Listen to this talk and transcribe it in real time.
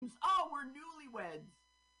Oh, we're newlyweds.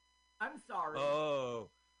 I'm sorry. Oh,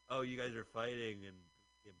 oh, you guys are fighting and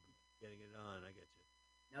getting it on. I get you.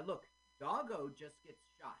 Now look, Doggo just gets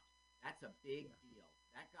shot. That's a big Yeah, deal.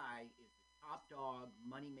 That guy is the top dog,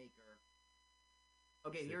 moneymaker.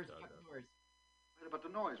 Okay, sick here's dog. Chuck Norris. Wait about the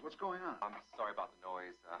noise. What's going on? I'm sorry about the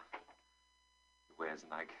noise. Where's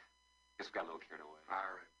and I guess we got a little carried away.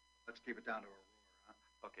 All right. Let's keep it down to a roar,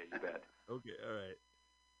 huh? Okay, you bet. Okay, all right.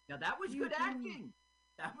 Now that was good acting.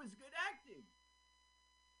 That was good acting.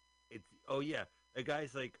 It's oh yeah. The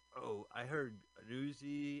guy's like, oh, I heard an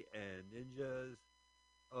Uzi and ninjas.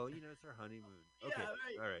 Oh, it's our honeymoon. Okay, Yeah,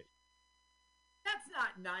 right. all right. That's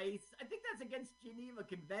not nice. I think that's against Geneva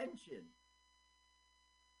Convention.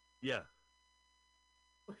 Yeah.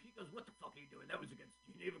 He goes, "What the fuck are you doing? That was against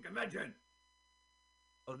Geneva Convention."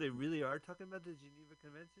 Oh, they really are talking about the Geneva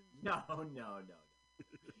Conventions? No, no, no, no.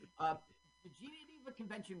 Uh, the Geneva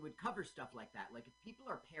Convention would cover stuff like that. Like if people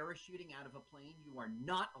are parachuting out of a plane, you are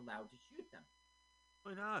not allowed to shoot them.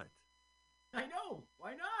 Why not? I know.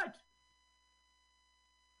 Why not?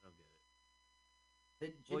 I don't get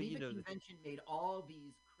it. The Well, Geneva Convention made all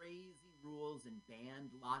these crazy rules and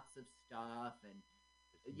banned lots of stuff, and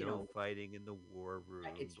There's no fighting in the war room.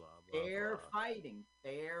 it's Blah blah fair blah. fighting.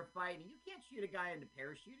 Fair fighting. You can't shoot a guy in the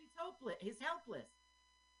parachute. He's helpless. He's helpless.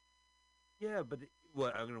 Yeah, but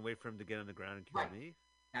what? I'm gonna wait for him to get on the ground and kill Right. me.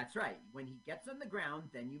 That's right. When he gets on the ground,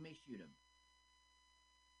 then you may shoot him.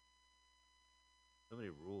 So many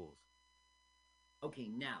rules. Okay,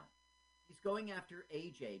 now he's going after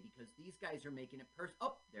AJ because these guys are making it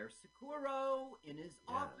Oh, there's Sakuro in his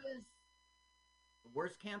Yeah. office. The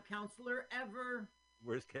worst camp counselor ever.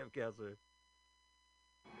 Where's camp counselor?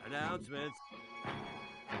 Announcements.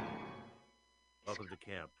 Welcome to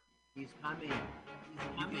camp. He's coming. He's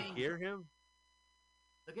You coming. can hear him.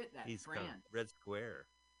 Look at that. He's coming. France. Red Square.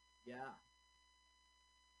 Yeah.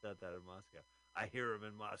 Not that in Moscow. I hear him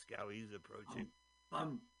in Moscow. He's approaching.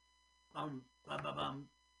 Bum, bum, bum, bum, bum,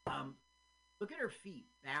 bum. Look at her feet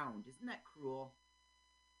bound. Isn't that cruel?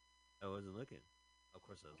 I wasn't looking. Of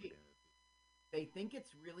course, I was Okay. looking at it. They think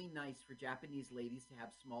it's really nice for Japanese ladies to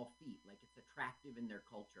have small feet, like it's attractive in their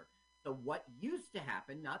culture. So what used to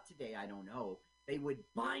happen, not today, I don't know, they would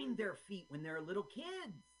bind their feet when they're little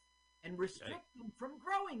kids and restrict them from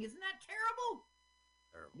growing. Isn't that terrible?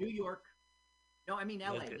 Terrible. New York. No, I mean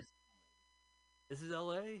LA. Okay. This is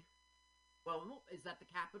L.A. Well, is that the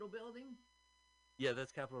Capitol building? Yeah,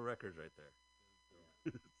 that's Capitol Records right there.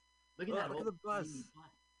 Look at Oh, that. look at old the bus. green bus.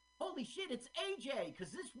 Holy shit, it's AJ,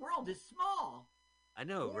 because this world is small. I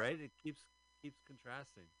know, Where- right? It keeps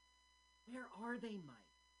contrasting. Where are they, Mike?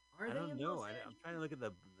 Are I they don't in know. Los I'm Angeles? trying to look at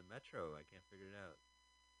the metro. I can't figure it out.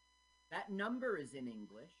 That number is in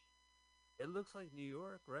English. It looks like New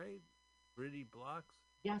York, right? Gritty blocks.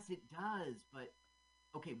 Yes, it does, but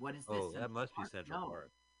okay, what is this? Oh, that Central must be Park? Central No,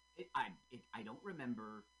 Park. I don't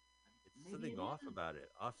remember. It's Maybe something it off is. about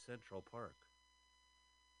it. Off Central Park.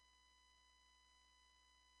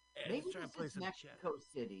 Yeah, Maybe just trying to this play is some Mexico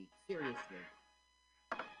City. Seriously.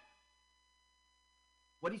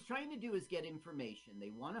 What he's trying to do is get information.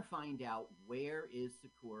 They want to find out where is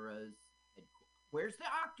Sakura's headquarters. Where's the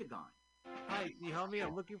Octagon? Hi, can you help me?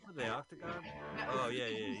 I'm looking for the octagon. Yeah, Oh it's yeah,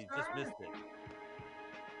 the yeah. You just sir. missed it.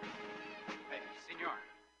 Hey,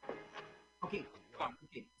 senor. Okay,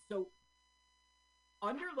 okay. So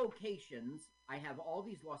under locations, I have all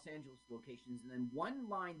these Los Angeles locations, and then one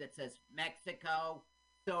line that says Mexico.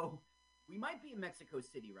 So we might be in Mexico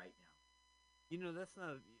City right now. That's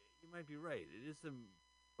not. You might be right. It is a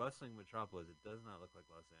bustling metropolis. It does not look like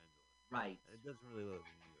Los Angeles. Right. It doesn't really look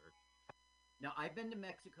like New York. Now, I've been to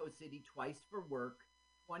Mexico City twice for work,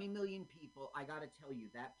 20 million people. I got to tell you,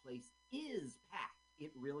 that place is packed.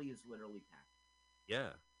 It really is literally packed. Yeah.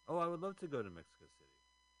 Oh, I would love to go to Mexico City.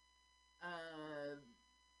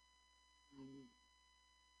 Mm,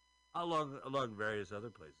 Along various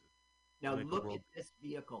other places. now, Make the look world- at this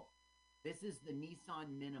vehicle. This is the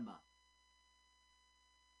Nissan Minima.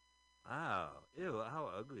 Wow. Ew,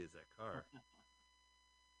 how ugly is that car?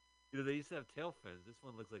 They used to have tail fins. This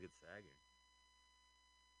one looks like it's sagging.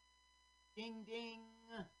 Ding, ding.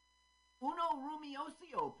 Uno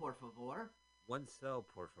rumioso, por favor. One cell,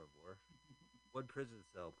 por favor. One prison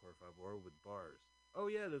cell, por favor, with bars. Oh,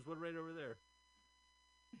 yeah, there's one right over there.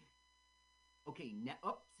 Okay,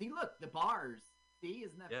 see, look, the bars. See,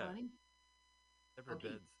 isn't that Yeah. funny? Separate Okay.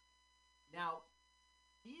 beds. Now,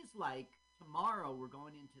 he's like, tomorrow we're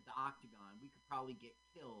going into the octagon. We could probably get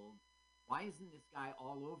killed. Why isn't this guy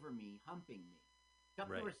all over me, humping me? Chuck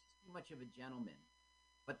Right. Norris is too much of a gentleman.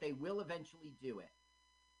 But they will eventually do it.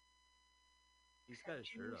 He's got his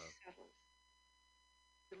shirt off. Settles.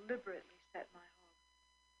 Deliberately set my hog.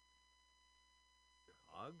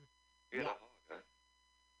 hog? You had Yeah. a hog, huh?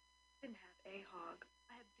 I didn't have a hog.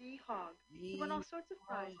 I had the hog. He The won all sorts of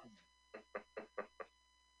prizes.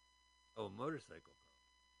 Oh, a motorcycle.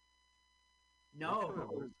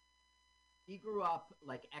 No, he grew up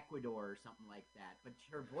like Ecuador or something like that. But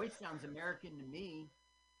her voice sounds American to me.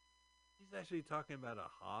 She's actually talking about a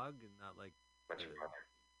hog and not like What's your a brother?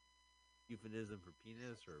 euphemism for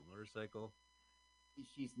penis or motorcycle.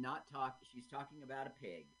 She's not talking. She's talking about a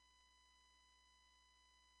pig.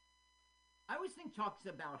 I always think talks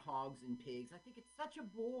about hogs and pigs. I think it's such a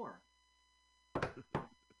bore.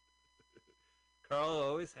 Carl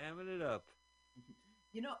always hamming it up.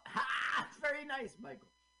 You know, very nice,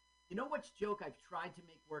 Michael. You know which joke I've tried to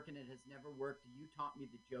make work and it has never worked? You taught me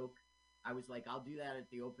the joke. I was like, I'll do that at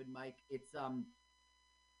the open mic. It's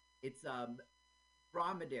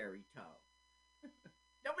dromedary toe.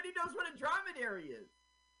 Nobody knows what a dromedary is.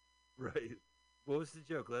 Right. What was the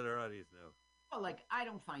joke? Let our audience know. Well, like I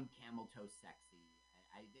don't find camel toe sexy.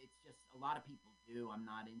 It's just a lot of people do. I'm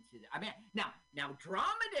not into that. I mean, now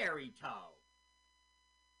dromedary toe.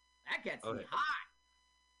 That gets me Okay. hot.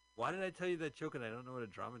 Why did I tell you that joke and I don't know what a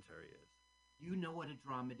dromedary is? You know what a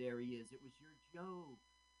dromedary is. It was your joke.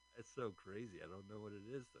 That's so crazy. I don't know what it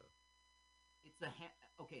is though. It's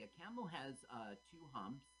okay. A camel has two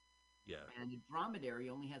humps, Yeah. and a dromedary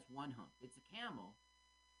only has one hump. It's a camel.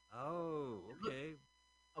 Oh, okay.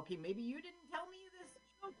 Okay, maybe you didn't tell me this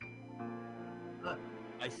joke. Look.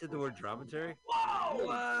 I said the word dromedary. Whoa!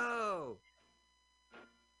 Whoa!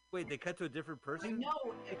 Wait, they cut to a different I person?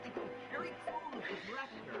 know. I think it's very cool of the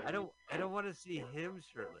director. I don't want to see him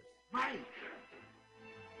shirtless. Right.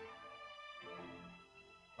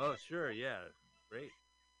 Oh, sure, yeah. Great.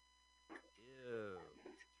 Ew.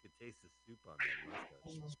 You could taste the soup on that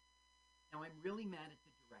mustache. Now I'm really mad at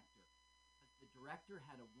the director because the director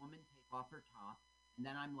had a woman take off her top, and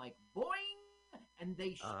then I'm like, boing, and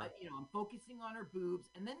they, I'm focusing on her boobs,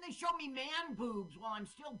 and then they show me man boobs while I'm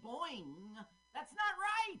still boing. That's not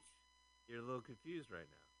right. You're a little confused right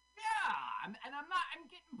now. Yeah, I'm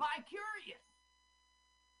getting bi-curious.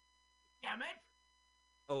 Damn it.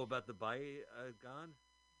 Oh, about the bygone?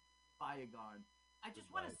 Bygone. I just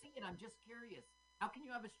want to see it. I'm just curious. How can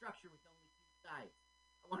you have a structure with only two sides?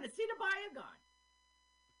 I want to see the bygone.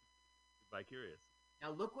 Bi-curious.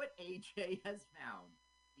 Now look what AJ has found.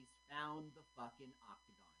 He's found the fucking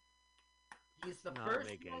octagon. He's the first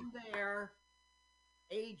one there.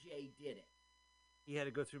 AJ did it. He had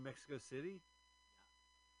to go through Mexico City?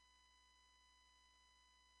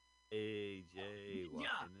 AJ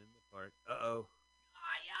walking in the park. Uh-oh.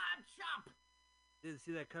 Chop. Didn't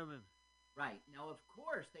see that coming. Right. Now, of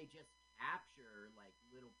course, they just capture, like,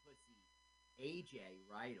 little pussy AJ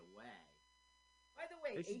right away. By the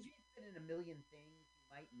way, AJ's been in a million things. You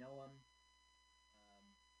might know him.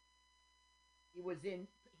 He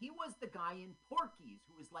was the guy in Porky's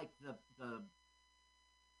who was like the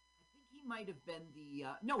I think he might have been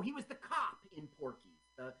no, he was the cop in Porky's,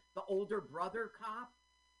 the older brother cop.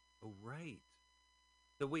 Oh, right.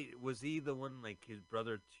 So wait, was he the one like his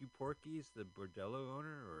brother to Porky's, the bordello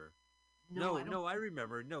owner, or no? I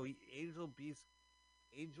remember. No, Angel Beach,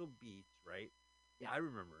 right? Yeah, I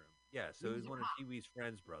remember him. Yeah, so he was one of Pee Wee's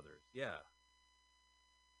friends' brothers. Yeah.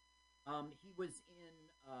 He was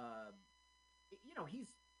in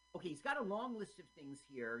he's got a long list of things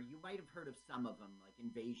here. You might have heard of some of them, like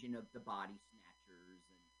Invasion of the Body Snatchers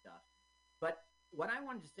and stuff. But what I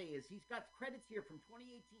wanted to say is he's got credits here from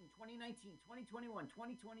 2018, 2019, 2021,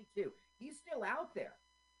 2022. He's still out there.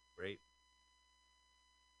 Great.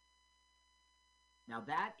 Now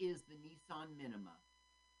that is the Nissan Minima.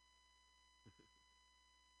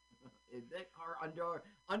 That car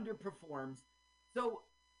underperforms. So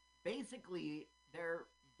basically, they're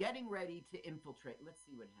getting ready to infiltrate. Let's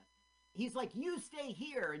see what happens. He's like, you stay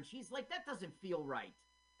here. And she's like, that doesn't feel right.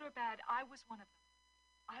 Good or bad, I was one of them.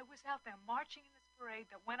 I was out there marching in this parade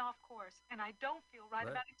that went off course, and I don't feel right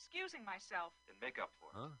about excusing myself. Then make up for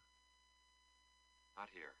it. Huh? Not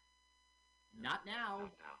here. Not now.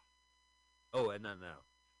 Not now. Oh, and not now.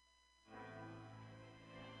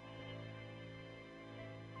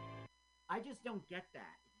 I just don't get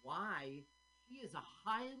that. Why? She is a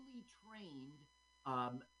highly trained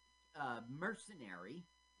mercenary,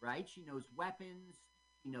 right? She knows weapons.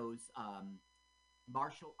 She knows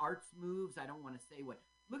martial arts moves. I don't want to say what.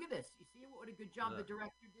 Look at this. You see what a good job the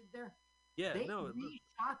director did there? Yeah, they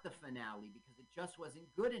reshot the finale because it just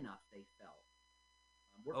wasn't good enough, they felt.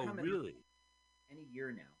 We're coming really? Any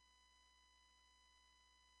year now.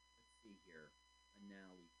 Let's see here.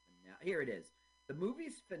 Finale. Here it is. The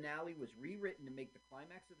movie's finale was rewritten to make the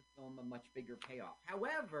climax of the film a much bigger payoff.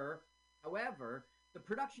 However, The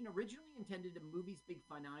production originally intended the movie's big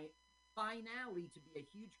finale to be a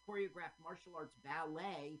huge choreographed martial arts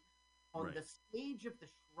ballet on the stage of the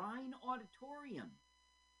Shrine Auditorium.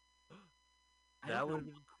 That would have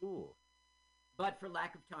been cool. But for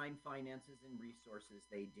lack of time, finances, and resources,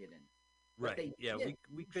 they didn't. Right. Yeah,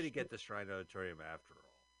 we couldn't get the Shrine Auditorium after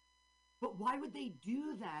all. But why would they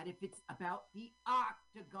do that if it's about the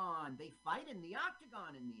octagon? They fight in the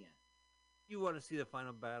octagon in the end. You want to see the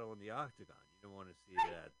final battle in the octagon. You don't want to see it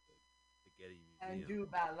at the Getty Museum. And do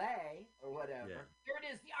ballet or whatever. Yeah. Here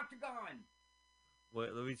it is, the octagon.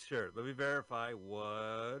 Wait, let me verify.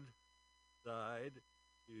 One side,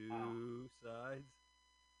 two sides.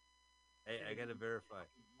 Hey, I gotta verify.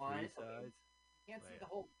 Three sides. Can't see the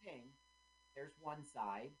whole thing. There's one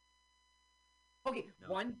side. Okay, no.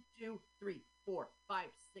 1, 2, 3, 4, 5,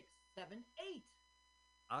 6, 7, 8.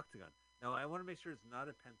 Octagon. Now I want to make sure it's not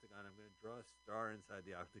a pentagon. I'm going to draw a star inside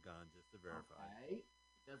the octagon just to verify. Okay.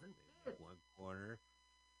 It doesn't fit. One corner,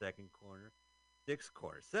 second corner, sixth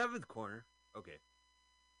corner, seventh corner. Okay.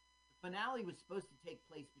 The finale was supposed to take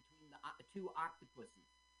place between the two octopuses.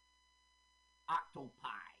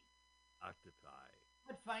 Octopi.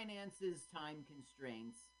 But finances, time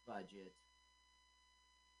constraints, budget.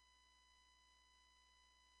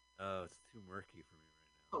 Oh, it's too murky for me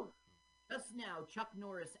right now. Oh, just now, Chuck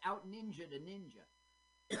Norris out ninja'd a ninja.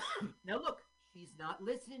 Now look, she's not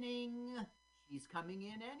listening. She's coming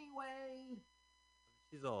in anyway.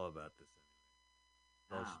 She's all about this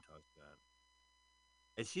anyway. That's all she talks about.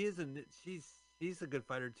 And she is she's a good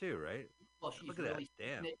fighter too, right? Well, she's look at really that.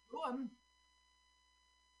 Damn. Him.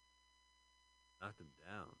 Knocked him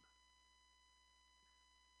down.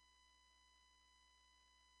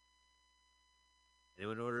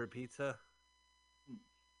 Anyone order a pizza?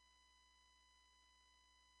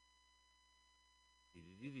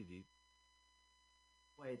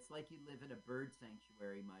 Boy, it's like you live in a bird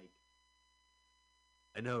sanctuary, Mike.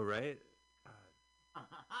 I know, right?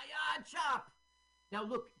 Hiya, Chop! Now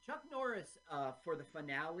look, Chuck Norris, for the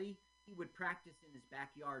finale, he would practice in his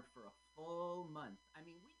backyard for a full month. I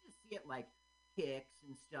mean, we just see it like kicks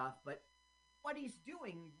and stuff, but what he's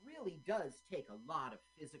doing really does take a lot of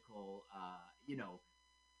physical,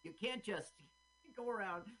 you can't just go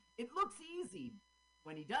around. It looks easy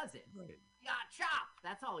when he does it. Right. Yeah, chop!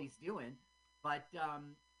 That's all he's doing. But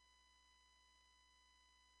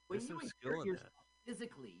when you exert yourself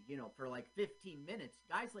physically, for like 15 minutes,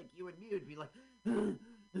 guys like you and me would be like,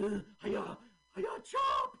 hiya,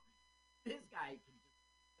 chop! This guy can just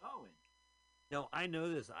keep going. No, I know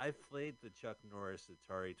this. I've played the Chuck Norris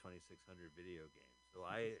Atari 2600 video game, so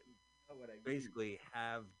I basically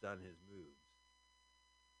have done his moves.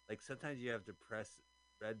 Like sometimes you have to press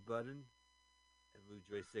red button and move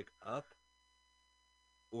joystick up,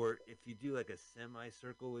 or if you do like a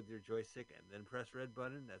semicircle with your joystick and then press red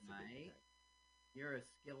button, that's a good thing. You're a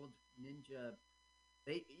skilled ninja.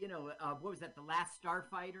 What was that? The Last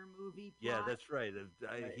Starfighter movie? Plot? Yeah, that's right.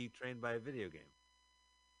 He trained by a video game.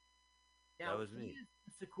 Now, that was me.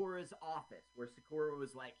 Sakura's office, where Sakura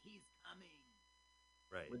was like, "He's coming."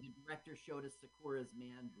 Right. Where the director showed us Sakura's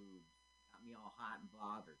man boobs, got me all hot and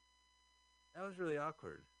bothered. That was really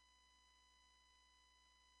awkward.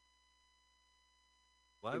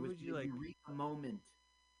 Why would you like Eureka moment?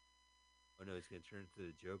 Oh no, he's gonna turn into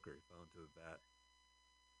the Joker. He fell into a bat.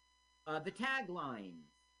 The taglines.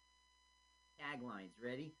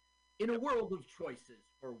 Ready? In a world of choices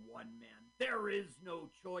for one man, there is no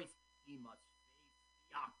choice. He must face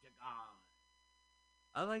the octagon.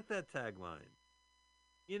 I like that tagline.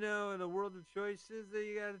 In a world of choices,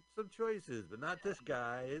 you got some choices, but not this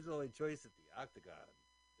guy. His only choice is the octagon.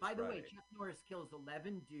 By the way, Chuck Norris kills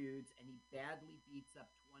 11 dudes, and he badly beats up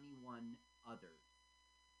 21 others.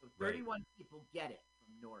 So 31 people get it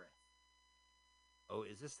from Norris. Oh,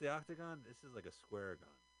 is this the octagon? This is like a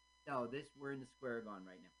square-gon. No, we're in the square-gon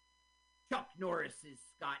right now. Chuck Norris is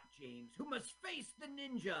Scott James, who must face the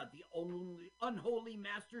ninja, the only unholy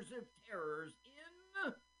masters of terrors in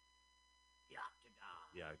the octagon.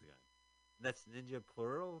 The octagon. That's ninja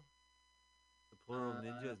plural? The plural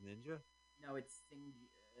ninja is ninja? No, it's singular.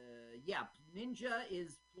 Ninja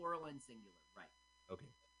is plural and singular, right. Okay.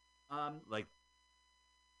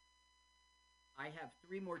 I have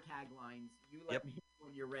 3 more taglines. You let me know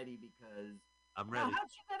when you're ready because... I'm ready.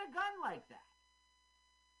 How'd you get a gun like that?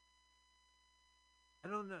 I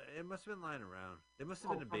don't know. It must have been lying around. It must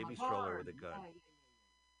have been a baby stroller with a gun.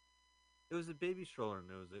 It was a baby stroller and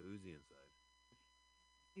there was a Uzi inside.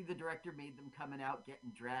 See, the director made them coming out, getting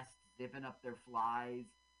dressed, zipping up their flies,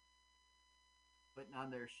 putting on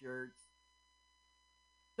their shirts.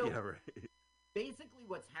 So yeah, right. Basically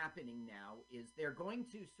what's happening now is they're going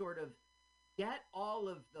to sort of get all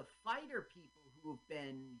of the fighter people who have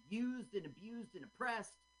been used and abused and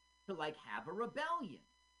oppressed to like have a rebellion.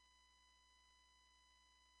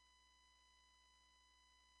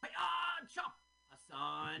 Chop!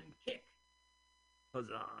 Hassan, kick.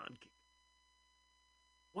 Hassan.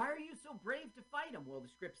 Why are you so brave to fight him? Well, the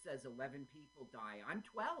script says 11 people die. I'm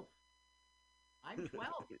 12. I'm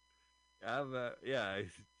 12. Yeah,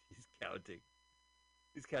 he's counting.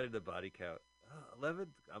 He's counting the body count. 11.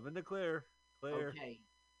 I'm in the clear. Clear. Okay.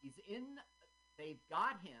 They've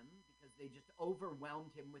got him because they just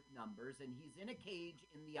overwhelmed him with numbers, and he's in a cage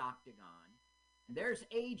in the octagon. And there's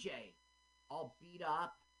AJ, all beat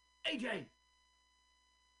up. AJ!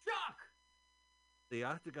 Chuck! The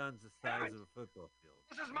octagon's the size of a football field.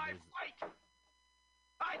 This is my fight.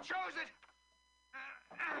 I chose it.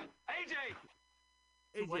 AJ!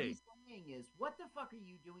 So what he's saying is, what the fuck are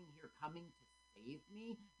you doing here coming to save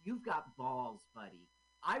me? You've got balls, buddy.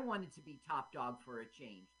 I wanted to be top dog for a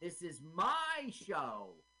change. This is my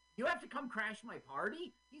show. You have to come crash my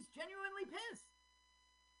party? He's genuinely pissed.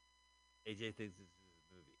 AJ thinks this is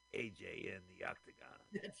a movie. AJ in the octagon.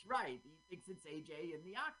 That's right. He thinks it's AJ in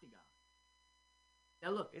the octagon.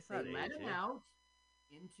 Now look, It's they not let AJ. him out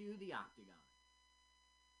into the octagon.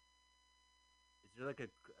 Is there like a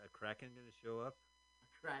Kraken going to show up? A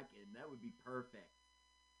Kraken, that would be perfect.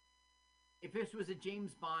 If this was a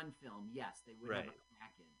James Bond film, yes, they would have a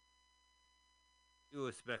Kraken. You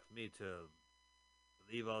expect me to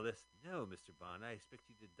believe all this? No, Mr. Bond. I expect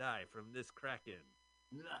you to die from this Kraken.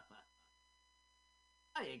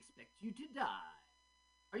 I expect you to die.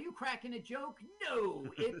 Are you cracking a joke? No,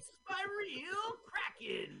 it's my real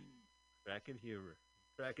Kraken. Kraken humor.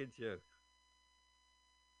 Kraken joke.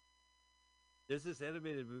 There's this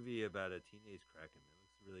animated movie about a teenage Kraken that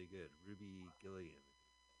looks really good. Ruby Gilliam.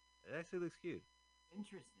 It actually looks cute.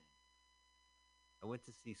 Interesting. I went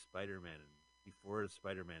to see Spider-Man, and before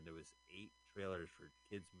Spider-Man, there was 8 trailers for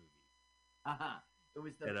kids' movies. It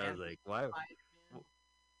was the And I was like, why?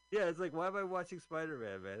 Yeah, it's like, why am I watching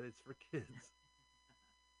Spider-Man, man? It's for kids.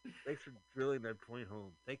 Thanks for drilling that point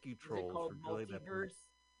home. Thank you, trolls, Is it called for drilling that point.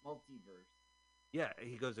 Multiverse. Yeah,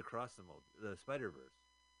 he goes across the Spider-Verse.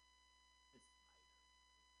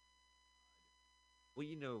 Well,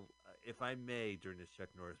 you know, if I may, during this Chuck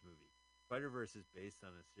Norris movie, Spider-Verse is based on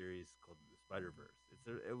a series called the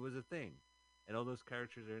Spider-Verse. It was a thing, and all those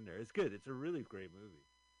characters are in there. It's good. It's a really great movie.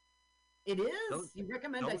 It is? You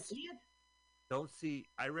recommend I see it?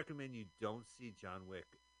 I recommend you don't see John Wick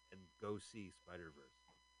and go see Spider-Verse.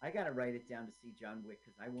 I got to write it down to see John Wick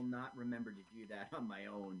because I will not remember to do that on my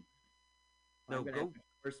own. No, I'm going to have to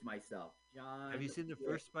force myself. John Have you seen the Wick.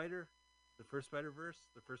 first The first Spider-Verse?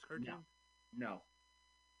 The first cartoon? No.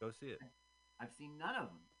 Go see it. I've seen none of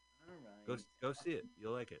them. All right. Go see it.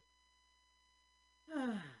 You'll like it.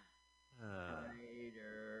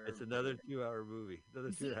 It's another 2-hour movie. Another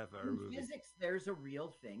 2.5-hour movie. In physics, there's a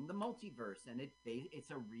real thing, the multiverse, and it's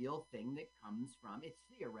a real thing that comes from. It's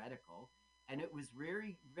theoretical, and it was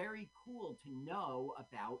very, very cool to know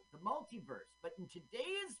about the multiverse. But in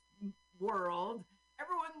today's world,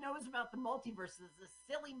 everyone knows about the multiverse as a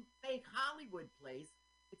silly, fake Hollywood place.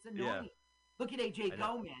 It's annoying. Yeah. Look at AJ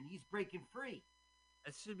go, man. He's breaking free.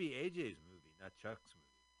 That should be AJ's movie, not Chuck's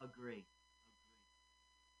movie. Agree.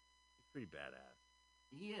 He's pretty badass.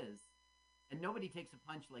 He is. And nobody takes a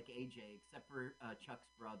punch like AJ except for Chuck's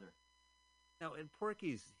brother. Now, in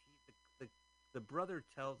Porky's, the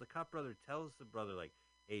cop brother tells the brother, like,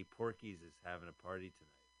 hey, Porky's is having a party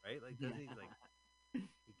tonight, right? Like, doesn't he, like,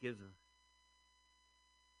 he gives him.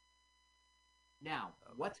 Now,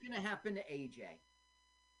 what's going to happen to AJ?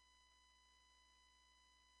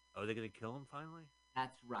 Oh, they're going to kill him finally?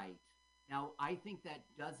 That's right. Now, I think that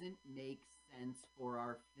doesn't make sense for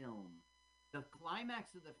our film. The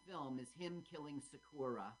climax of the film is him killing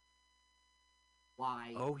Sakura.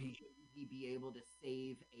 Why would he be able to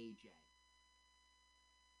save AJ?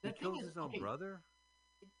 He kills his own brother?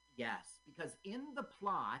 Yes, because in the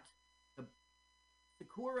plot,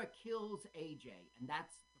 Sakura kills AJ, and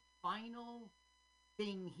that's the final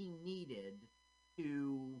thing he needed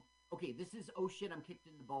to... Okay, this is, oh shit, I'm kicked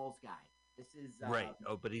in the balls guy. This is... right.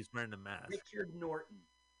 Oh, but he's wearing a mask. Richard Norton.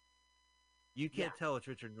 You can't tell it's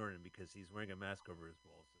Richard Norton because he's wearing a mask over his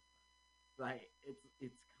balls. Right.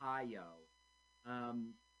 It's Kaio.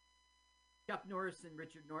 Chuck Norris and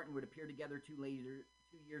Richard Norton would appear together 2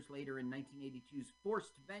 years later in 1982's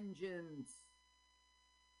Forced Vengeance.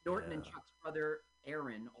 Norton and Chuck's brother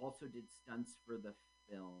Aaron also did stunts for the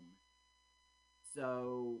film.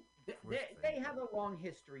 So they have a long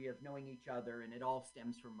history of knowing each other, and it all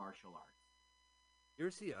stems from martial arts. You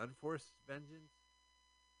ever see Unforced Vengeance?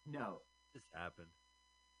 No. This happened.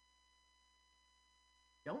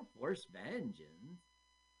 Don't force vengeance.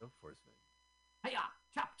 Don't force me. Hiya!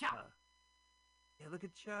 Chop, chop! Yeah, look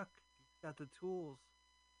at Chuck. He's got the tools.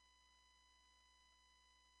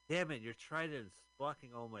 Damn it, your trident's blocking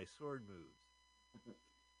all my sword moves.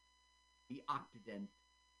 The Occident.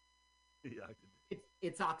 The Occident.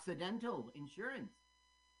 It's Occidental insurance.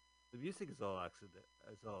 The music is all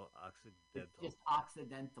Occidental. It's just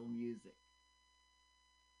Occidental music.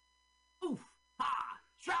 Oof! Ha!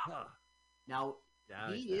 Chop! Huh. Now,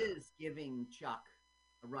 Down he down. is giving Chuck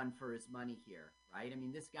a run for his money here, right? I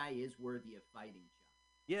mean, this guy is worthy of fighting Chuck.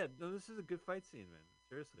 Yeah, no, this is a good fight scene, man.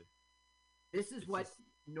 Seriously. This is It's what just-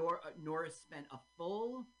 Norris spent a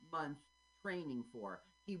full month training for.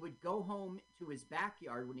 He would go home to his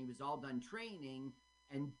backyard when he was all done training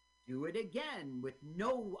and do it again with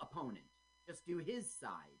no opponent. Just do his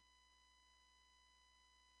side.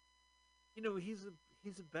 You know, he's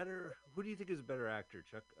a better. Who do you think is a better actor,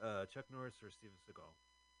 Chuck Norris or Steven Seagal?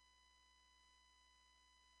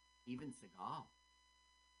 Even Seagal.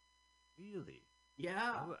 Really?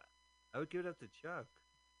 Yeah. I would give it up to Chuck.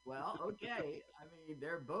 Well, okay. I mean,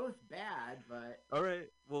 they're both bad, but All right.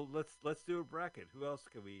 Well, let's do a bracket. Who else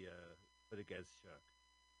can we put against Chuck?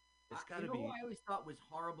 It's got to you know be. who I always thought was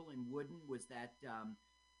horrible and wooden was that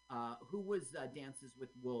who was Dances with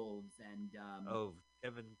Wolves and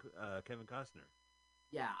Kevin Costner.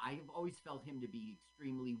 yeah, I've always felt him to be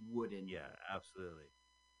extremely wooden. Yeah, absolutely.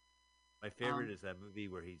 My favorite is that movie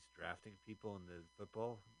where he's drafting people in the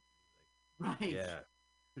football. Right. Yeah.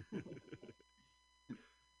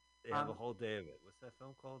 They have a whole day of it. What's that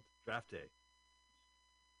film called? Draft Day.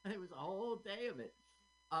 It was a whole day of it.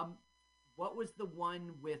 What was the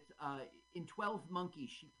one with in 12 Monkeys?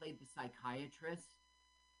 She played the psychiatrist.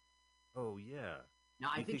 Oh yeah.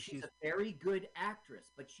 Now I think she's a very good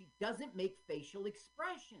actress, but she doesn't make facial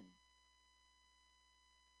expression.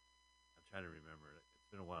 I'm trying to remember it. It's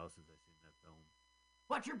been a while since I've seen that film.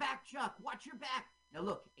 Watch your back, Chuck. Watch your back. Now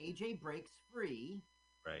look, AJ breaks free.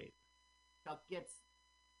 Right. Chuck gets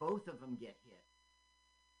both of them get hit.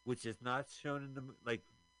 Which is not shown in the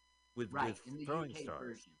with in the throwing UK stars.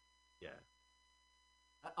 version. Yeah.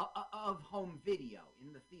 Of home video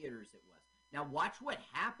in the theaters it was. Now watch what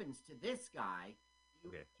happens to this guy.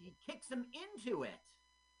 He kicks him into it.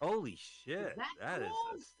 Holy shit! That is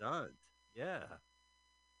cool? a stunt. Yeah.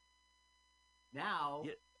 Now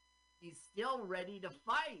he's still ready to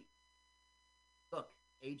fight. Look,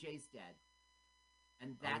 AJ's dead.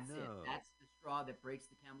 And that's it. That's the straw that breaks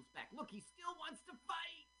the camel's back. Look, he still wants to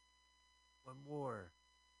fight. One more.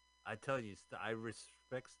 I tell you, I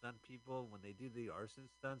respect stunt people when they do the arson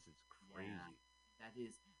stunts. It's crazy. Yeah, that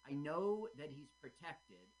is. I know that he's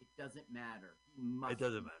protected. It doesn't matter. He must. It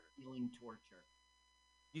doesn't matter. Feeling torture.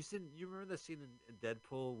 You remember the scene in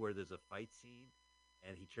Deadpool where there's a fight scene,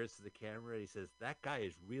 and he turns to the camera and he says, "That guy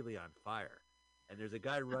is really on fire," and there's a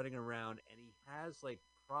guy running around and he has like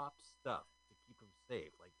prop stuff to keep him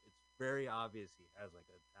safe. Like it's very obvious he has like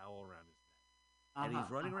a towel around his neck, and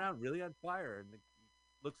he's running around really on fire. And he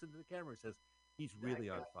looks into the camera and says, "He's really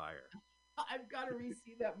on fire." I've got to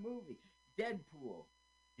re-see that movie, Deadpool.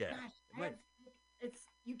 Yeah, Gosh, it's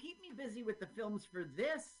you keep me busy with the films for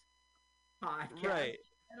this podcast, right?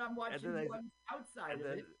 And I'm watching ones outside of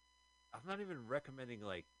it. I'm not even recommending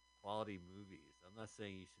like quality movies. I'm not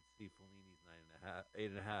saying you should see Fellini's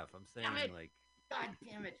 8.5. I'm saying like, God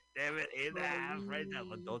damn it, 8.5 right now.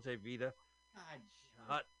 La Dolce Vita. God,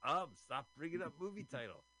 shut up! Stop bringing up movie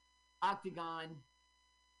titles. Octagon.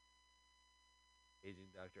 Aging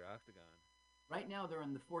Dr. Octagon. Right now they're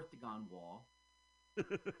on the Fortagon wall.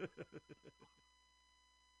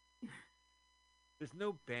 There's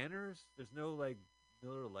no banners. There's no like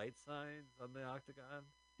Miller Lite signs on the Octagon.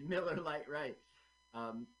 Miller Lite, right?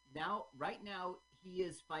 Right now, he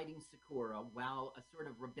is fighting Sakura while a sort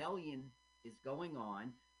of rebellion is going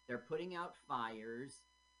on. They're putting out fires.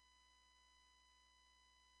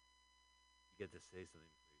 You get to say something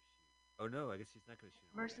before you shoot. Oh no, I guess she's not going to shoot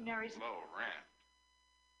him. Mercenaries. Low rent.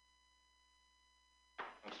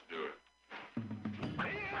 Let's do it.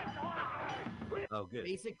 Oh, good.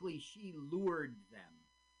 Basically, she lured them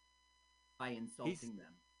by insulting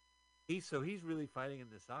them. He's really fighting in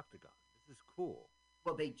this octagon. This is cool.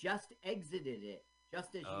 Well, they just exited it,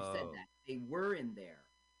 just as you said that. They were in there.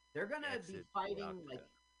 They're going to be fighting, like,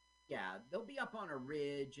 yeah, they'll be up on a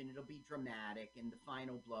ridge, and it'll be dramatic, and the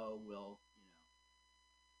final blow will,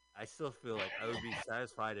 I still feel like I would be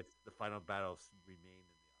satisfied if the final battle remained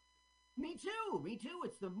in the octagon. Me too.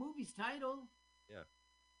 It's the movie's title. Yeah.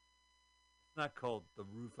 It's not called The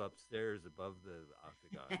Roof Upstairs Above the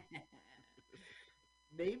Octagon.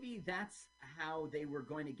 Maybe that's how they were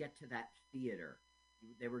going to get to that theater.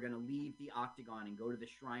 They were going to leave the octagon and go to the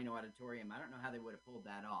Shrine Auditorium. I don't know how they would have pulled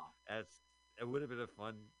that off. It would have been a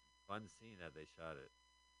fun scene had they shot it.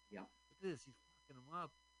 Yep. Look at this. He's fucking him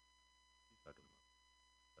up. He's fucking him up.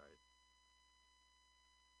 Sorry.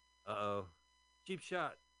 Uh-oh. Cheap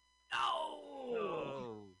shot. No!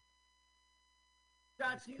 Oh.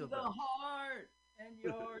 Shot to the heart, and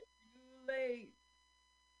you're too late.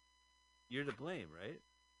 You're to blame, right?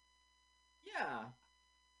 Yeah.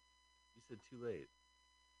 You said too late.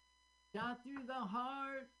 Shot through the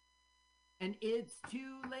heart, and it's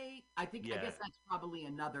too late. I guess that's probably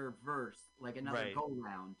another verse, like another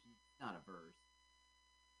go-round. It's not a verse.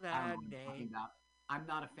 I don't know what I'm talking about. I'm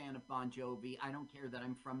not a fan of Bon Jovi. I don't care that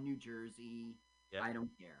I'm from New Jersey. Yep. I don't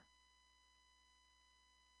care.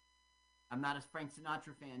 I'm not a Frank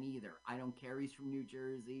Sinatra fan either. I don't care. He's from New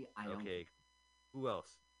Jersey. I don't care. Who else?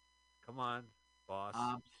 Come on, boss.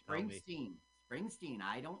 Springsteen. Springsteen.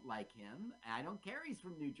 I don't like him. I don't care. He's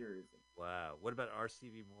from New Jersey. Wow. What about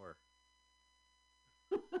R.C.V. Moore?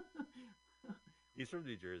 He's from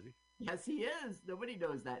New Jersey. Yes, he is. Nobody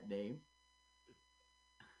knows that name.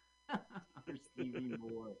 Stevie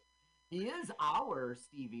Moore. He is our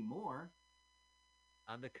Stevie Moore.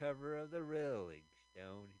 On the cover of the Rolling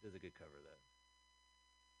Stone. He does a good cover of that.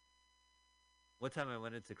 One time I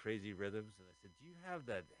went into Crazy Rhythms and I said, "Do you have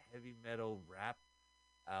that heavy metal rap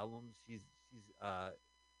album? She's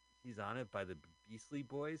on it by the Beastie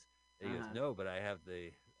Boys." And he goes, "No, but I have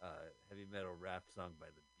the heavy metal rap song by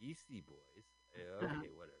the Beastie Boys." Okay,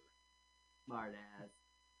 whatever. Smart ass.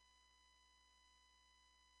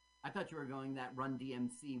 I thought you were going that Run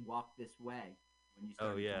DMC Walk This Way when you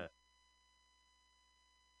started. Oh, yeah.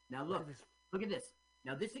 Now look at this.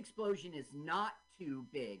 Now this explosion is not too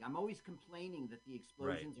big. I'm always complaining that the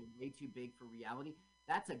explosions are way too big for reality.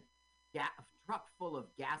 That's a truck full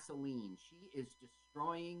of gasoline. She is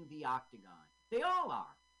destroying the octagon. They all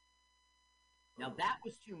are. Now that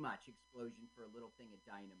was too much explosion for a little thing of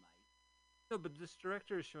dynamite. No, but this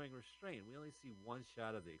director is showing restraint. We only see one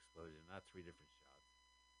shot of the explosion, not three different shots.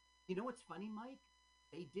 You know what's funny, Mike?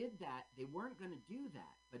 They did that. They weren't going to do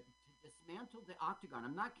that. But to dismantle the octagon,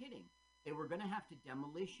 I'm not kidding, they were going to have to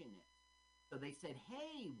demolition it. So they said,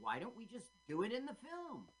 hey, why don't we just do it in the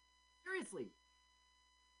film? Seriously.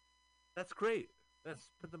 That's great. Let's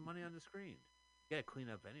put the money on the screen. You got to clean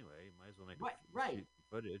up anyway. You might as well make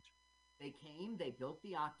footage. They came, they built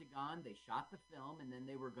the octagon, they shot the film, and then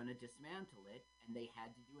they were going to dismantle it, and they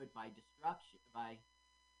had to do it by destruction.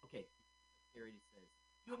 Okay, here it says,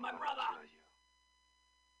 "You're my brother."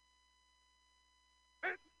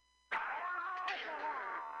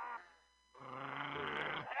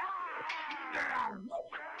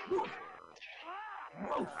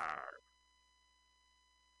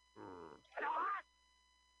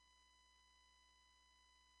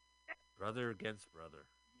 Brother against brother.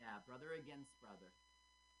 Yeah, brother against brother.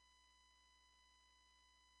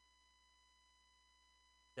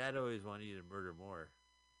 Dad always wanted you to murder more.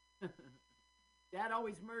 Dad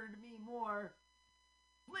always murdered me more.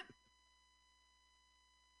 Flip.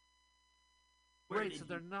 Right, so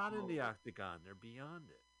they're not in the octagon. They're beyond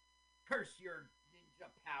it. Curse your ninja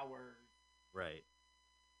powers. Right.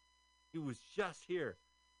 He was just here.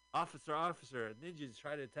 Officer, a ninja's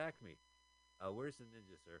trying to attack me. Where's the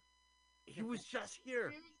ninja, sir? He was just here.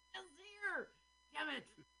 He was just here. Damn it.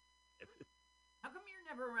 How come you're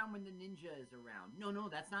never around when the ninja is around? No,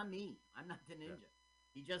 that's not me. I'm not the ninja.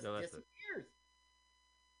 Yeah. He just disappears.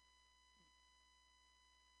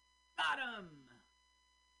 Got him.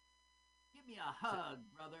 Give me a hug,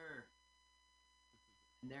 brother.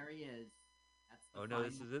 And there he is. That's the no,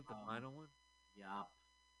 this is it, the final one? Yup.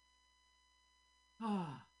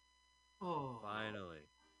 Finally.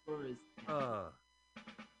 Where is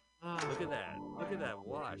Look at that. Look at that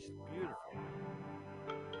wash. It's beautiful.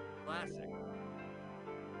 Classic.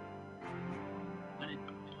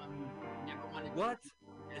 What?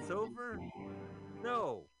 It's over?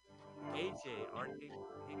 No. AJ, Arcade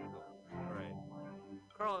Pingle. All right.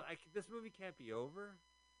 Carl, this movie can't be over.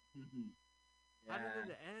 Yeah. How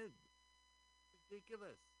did it end?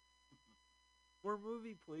 Ridiculous. More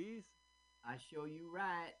movie, please. I show you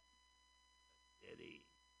right. City.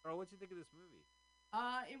 Carl, what'd you think of this movie?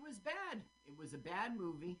 It was bad. It was a bad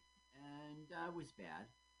movie, and it was bad.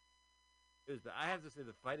 It was bad. I have to say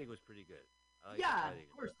the fighting was pretty good. Yeah, of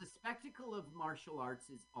course. The spectacle of martial arts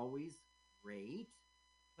is always great,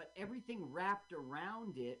 but everything wrapped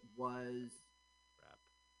around it was crap.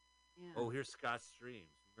 Yeah. Oh, here's Scott's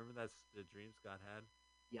dreams. Remember that's the dream Scott had?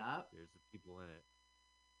 Yep. There's the people in it.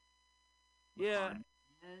 Yeah.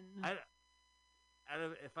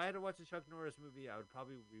 If I had to watch a Chuck Norris movie, I would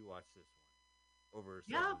probably rewatch this one over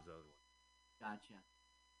some of his other ones. Gotcha.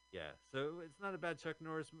 Yeah, so it's not a bad Chuck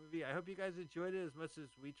Norris movie. I hope you guys enjoyed it as much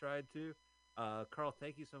as we tried to. Carl,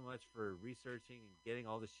 thank you so much for researching and getting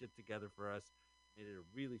all this shit together for us. Made it a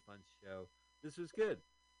really fun show. This was good.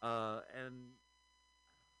 And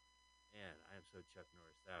man, I am so Chuck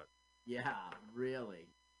Norris out. Yeah, really.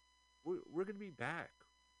 We're gonna be back.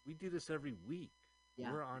 We do this every week.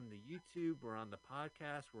 Yeah. We're on the YouTube. We're on the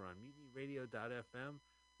podcast. We're on MutinyRadio.fm.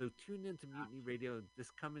 So tune in to Mutiny Radio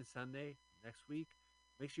this coming Sunday next week.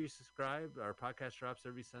 Make sure you subscribe. Our podcast drops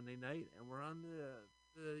every Sunday night, and we're on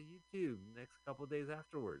the YouTube next couple of days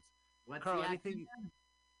afterwards. What's Carl, the anything? acronym?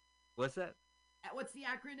 What's that? What's the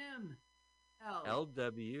acronym?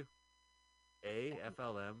 LWAFLMOYT.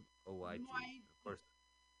 White. Of course,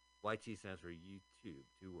 YT stands for YouTube.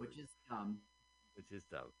 2 words. Which is dumb. Which is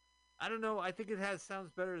dumb. I don't know. I think it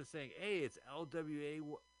sounds better than saying, "Hey, it's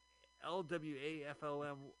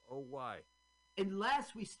LWAFLMOY."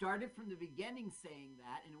 Unless we started from the beginning saying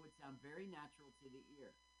that, and it would sound very natural to the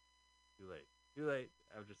ear. Too late. Too late.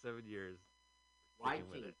 After 7 years. YT.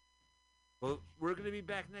 With it. Well, we're going to be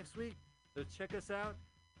back next week. So check us out,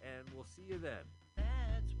 and we'll see you then.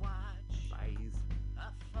 Let's watch Bye.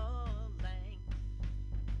 a full-length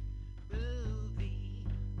movie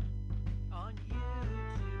on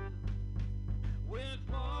YouTube with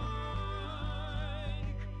Mike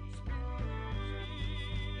Spiegelman.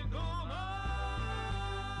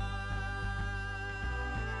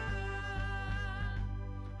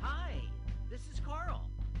 Hi, this is Carl.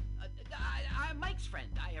 I'm Mike's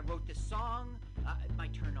friend. I wrote this song. My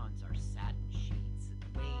turn-ons are satin sheets and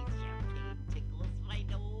waves, champagne tickles my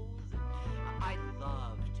nose. I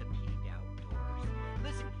love to pee outdoors.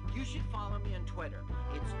 Listen, you should follow me on Twitter.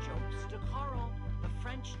 It's Jokes to Carl, the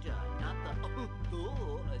French duh, not the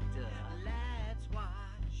duh. Let's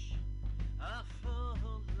watch a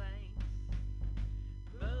full-length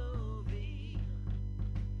movie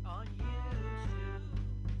on YouTube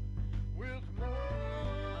with Mike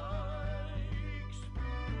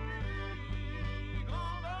Spiegelman.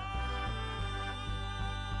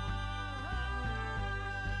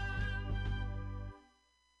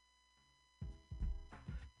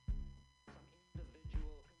 Some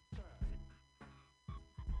individual concern.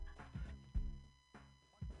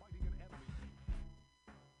 Fighting an enemy.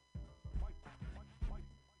 Fighting an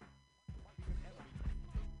enemy.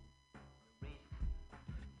 Race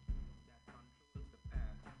that controls the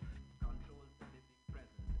past, controls the living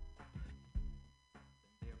present,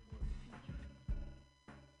 and therefore the future. The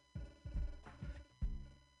future of the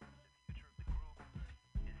group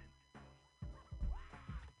isn't.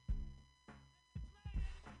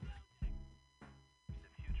 The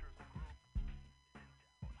future of the group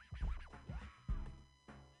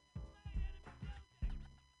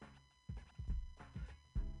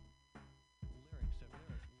Lyrics have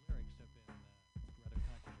been rather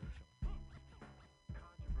controversial.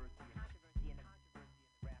 controversy in the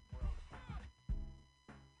rap world.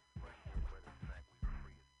 Question is whether in fact we were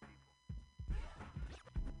free as people.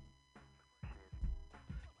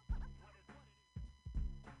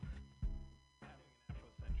 Having an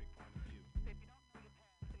Afrocentric point of view. If you don't know your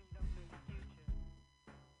past, then you don't know your future.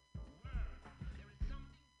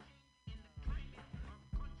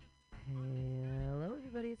 Hello,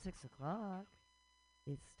 everybody. It's 6 o'clock.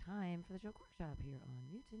 It's time for the Joke Workshop here on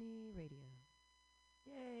Mutiny Radio.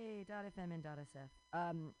 Yay, .fm and .sf.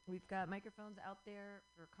 We've got microphones out there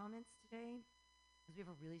for comments today because we have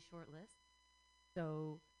a really short list.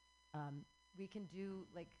 So we can do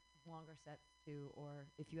like longer sets too, or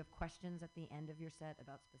if you have questions at the end of your set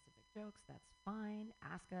about specific jokes, that's fine.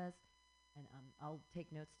 Ask us, and I'll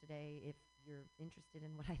take notes today if you're interested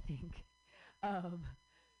in what I think.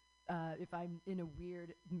 If I'm in a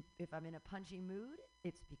if I'm in a punchy mood,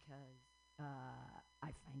 it's because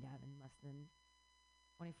I find out in less than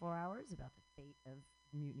 24 hours about the fate of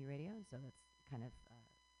Mutiny Radio, so that's kind of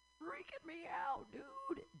freaking me out,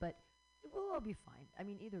 dude. But we'll all be fine. I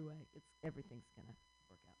mean, either way, everything's gonna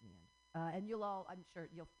work out in the end. And you'll all, I'm sure,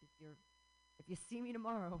 if you see me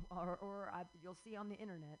tomorrow, or you'll see on the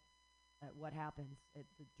internet what happens.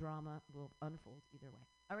 The drama will unfold either way.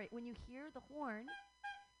 All right, when you hear the horn,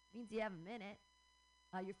 means you have a minute.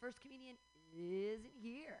 Your first comedian isn't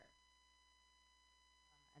here,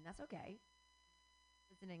 and that's okay.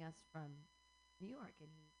 Visiting us from New York,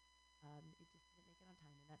 and he just didn't make it on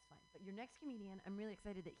time, and that's fine. But your next comedian, I'm really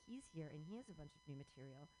excited that he's here, and he has a bunch of new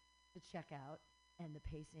material to check out. And the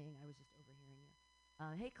pacing, I was just overhearing you.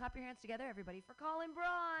 Hey, clap your hands together, everybody, for Colin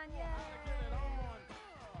Braun! Yay!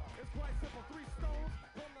 It's quite simple. 3 stones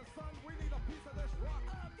from the sun. We need a piece of this rock.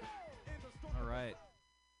 All right.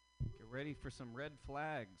 Get ready for some red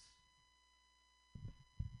flags.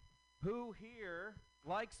 Who here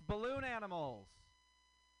likes balloon animals.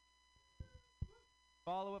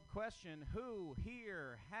 Follow-up question, who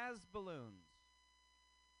here has balloons?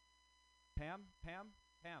 Pam,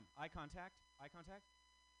 eye contact.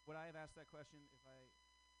 Would I have asked that question if I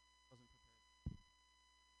wasn't prepared?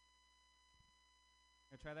 I'm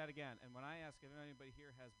going to try that again. And when I ask if anybody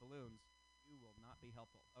here has balloons, you will not be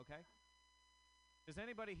helpful, okay? Does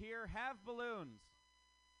anybody here have balloons?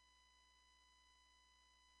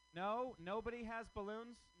 No? Nobody has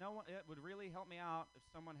balloons? No one? It would really help me out if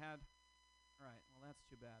someone had. All right, well, that's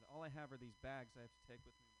too bad. All I have are these bags I have to take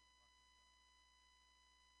with me.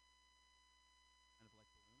 Kind of like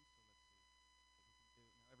balloons, so let's see what we can do. Now,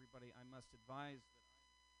 everybody, I must advise that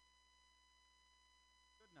I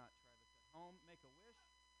should not try this at home. Make a wish.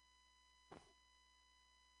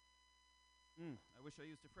 I wish I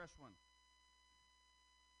used a fresh one.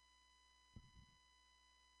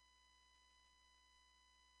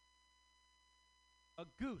 A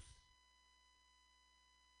goose.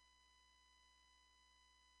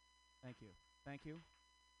 Thank you. Thank you.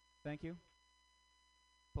 Thank you.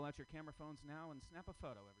 Pull out your camera phones now and snap a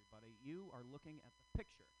photo, everybody. You are looking at the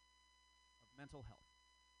picture of mental health.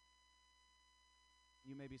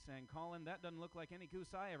 You may be saying, Colin, that doesn't look like any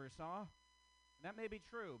goose I ever saw. And that may be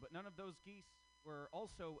true, but none of those geese were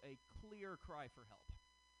also a clear cry for help.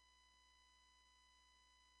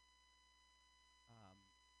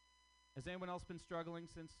 Has anyone else been struggling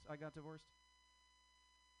since I got divorced?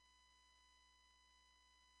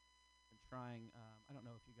 Been trying, I don't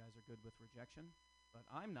know if you guys are good with rejection, but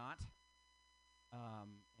I'm not. But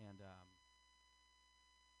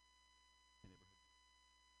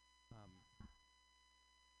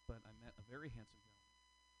I met a very handsome gentleman,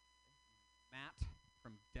 Matt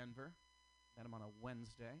from Denver. Met him on a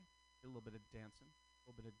Wednesday. Did a little bit of dancing, a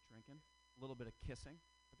little bit of drinking, a little bit of kissing.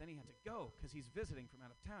 But then he had to go because he's visiting from out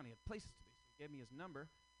of town. He had places to be. So he gave me his number.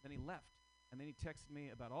 Then he left. And then he texted me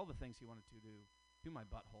about all the things he wanted to do to my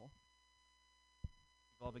butthole,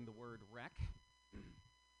 involving the word wreck.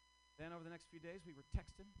 Then over the next few days, we were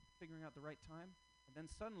texting, figuring out the right time. And then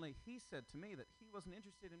suddenly he said to me that he wasn't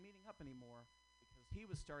interested in meeting up anymore because he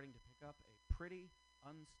was starting to pick up a pretty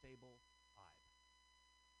unstable vibe.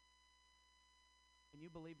 Can you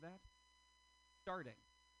believe that? Starting.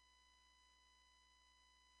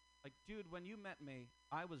 Like, dude, when you met me,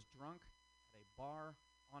 I was drunk at a bar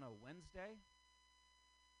on a Wednesday.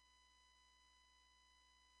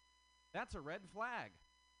 That's a red flag.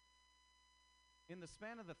 In the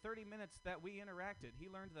span of the 30 minutes that we interacted, he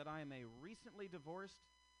learned that I am a recently divorced,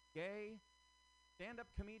 gay,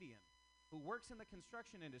 stand-up comedian who works in the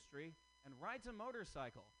construction industry and rides a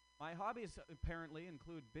motorcycle. My hobbies apparently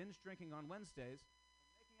include binge drinking on Wednesdays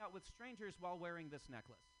and making out with strangers while wearing this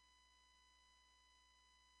necklace.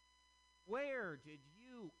 Where did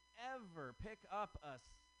you ever pick up a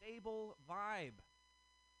stable vibe?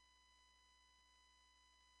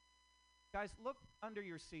 Guys, look under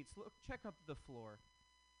your seats. Look, check up the floor.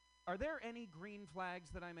 Are there any green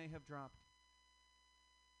flags that I may have dropped?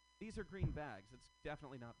 These are green bags. It's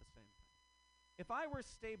definitely not the same thing. If I were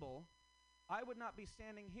stable, I would not be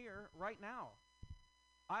standing here right now.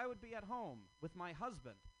 I would be at home with my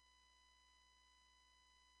husband.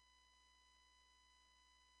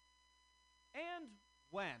 And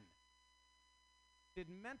when did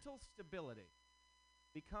mental stability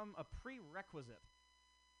become a prerequisite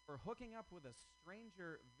for hooking up with a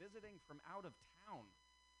stranger visiting from out of town?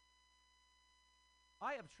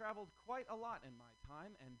 I have traveled quite a lot in my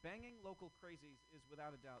time, and banging local crazies is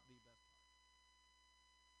without a doubt the best part.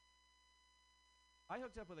 I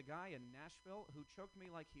hooked up with a guy in Nashville who choked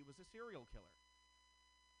me like he was a serial killer.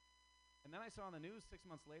 And then I saw on the news 6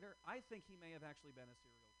 months later, I think he may have actually been a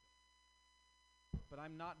serial killer. But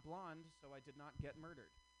I'm not blonde, so I did not get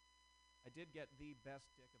murdered. I did get the best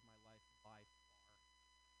dick of my life by far.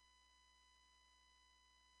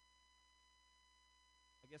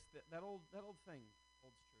 I guess that old thing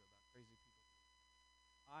holds true about crazy people.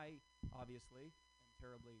 I obviously am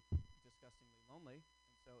terribly, disgustingly lonely,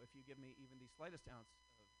 and so if you give me even the slightest ounce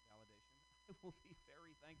of validation, I will be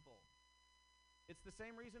very thankful. It's the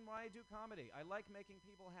same reason why I do comedy. I like making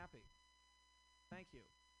people happy. Thank you.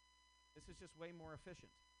 This is just way more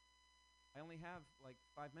efficient. I only have like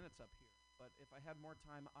 5 minutes up here, but if I had more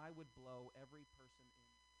time, I would blow every person in.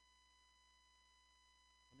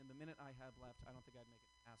 And in the minute I have left, I don't think I'd make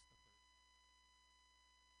it past the third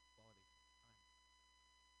quality time.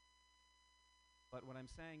 But what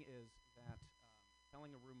I'm saying is that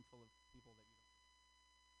telling a room full of people that you don't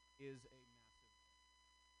is a massive.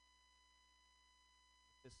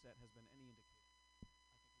 If this set has been any indicator, I think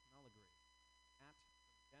we can all agree. Matt from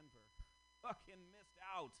Denver fucking missed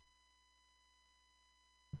out.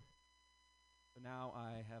 So now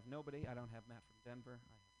I have nobody. I don't have Matt from Denver.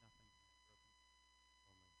 I have nothing.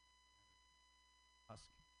 Only Husk.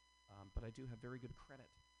 But I do have very good credit.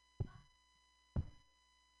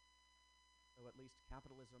 So at least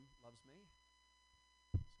capitalism loves me.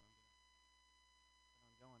 So I'm going to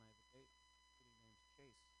get on going. I have a date. Somebody named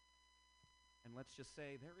Chase. And let's just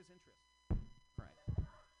say there is interest. All right.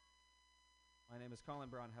 My name is Colin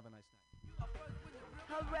Braun. Have a nice night.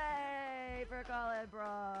 Hooray for Colin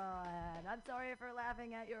Braun. I'm sorry for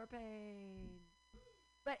laughing at your pain.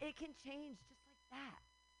 But it can change just like that.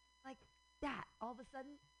 Like that. All of a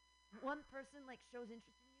sudden, one person like shows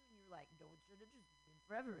interest in you and you're like, no one showed interest in me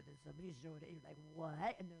forever. Then somebody showed it. You're like,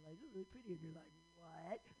 what? And they're like, you're really pretty. And you're like,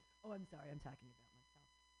 what? Oh, I'm sorry. I'm talking about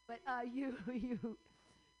myself. But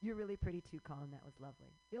you're really pretty too, Colin. That was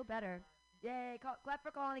lovely. Feel better. Yay. Clap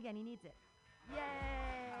for Colin again. He needs it.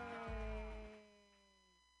 Yay.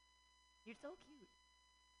 You're so cute.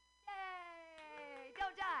 Yay!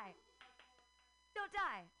 Don't die! Don't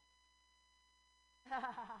die!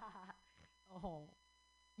 Oh.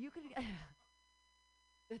 You could...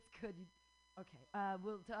 That's good. Okay.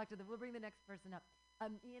 We'll bring the next person up.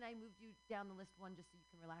 Ian, I moved you down the list one just so you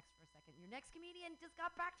can relax for a second. Your next comedian just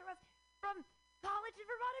got back to us from college in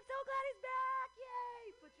Vermont. I'm so glad he's back!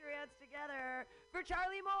 Yay! Put your hands together for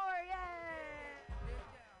Charlie Moore! Yay!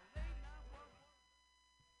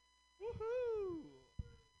 Woohoo!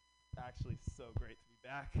 Actually, so great to be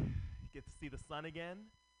back. Get to see the sun again.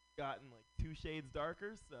 Gotten like 2 shades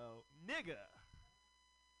darker, so nigga.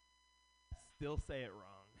 Still say it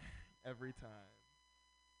wrong every time.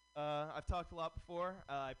 I've talked a lot before.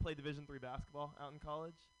 I played Division III basketball out in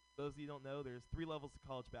college. Those of you who don't know, there's 3 levels of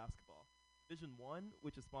college basketball. Division I,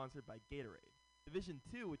 which is sponsored by Gatorade. Division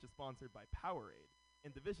II, which is sponsored by Powerade.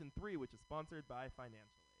 And Division III, which is sponsored by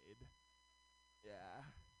Financial Aid. Yeah.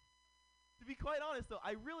 To be quite honest, though,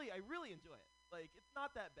 I really enjoy it. Like, it's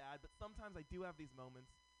not that bad, but sometimes I do have these moments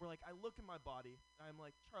where, like, I look at my body, and I'm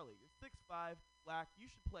like, Charlie, you're 6'5", black, you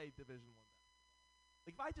should play Division I basketball.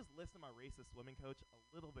 Like, if I just listened to my racist swimming coach a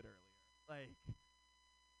little bit earlier, like,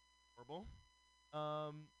 horrible.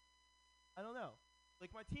 I don't know. Like,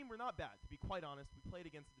 my team were not bad, to be quite honest. We played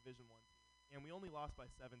against a Division I team, and we only lost by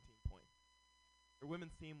 17 points. Their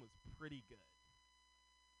women's team was pretty good,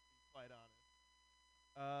 to be quite honest.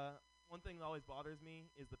 One thing that always bothers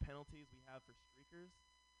me is the penalties we have for streakers.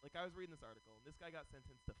 Like, I was reading this article, and this guy got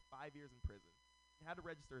sentenced to 5 years in prison. He had to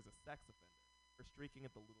register as a sex offender for streaking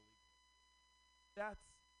at the Little League. That's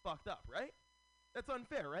fucked up, right? That's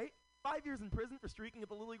unfair, right? 5 years in prison for streaking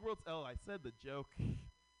at the Little League Worlds. Oh, I said the joke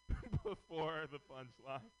before the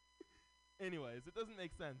punchline. Anyways, it doesn't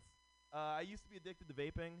make sense. I used to be addicted to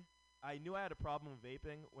vaping. I knew I had a problem with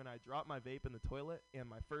vaping when I dropped my vape in the toilet,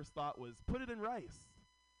 and my first thought was, put it in rice.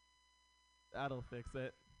 That'll fix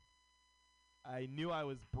it. I knew I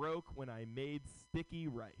was broke when I made sticky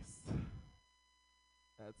rice.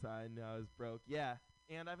 That's how I knew I was broke. Yeah,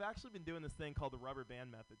 and I've actually been doing this thing called the rubber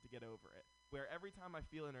band method to get over it, where every time I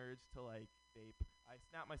feel an urge to, like, vape, I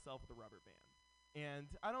snap myself with a rubber band. And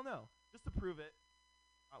I don't know, just to prove it,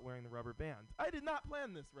 not wearing the rubber band. I did not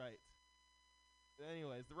plan this right. But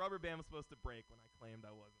anyways, the rubber band was supposed to break when I claimed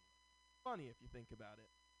I wasn't. Funny if you think about it.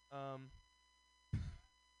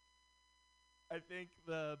 I think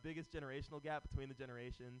the biggest generational gap between the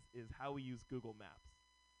generations is how we use Google Maps.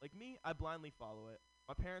 Like me, I blindly follow it.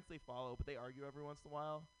 My parents, they follow, but they argue every once in a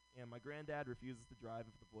while. And my granddad refuses to drive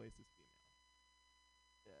if the voice is female.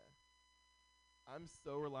 Yeah. I'm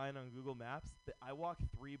so reliant on Google Maps that I walked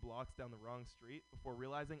 3 blocks down the wrong street before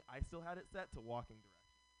realizing I still had it set to walking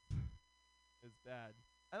directions. It's bad.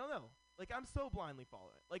 I don't know. Like, I'm so blindly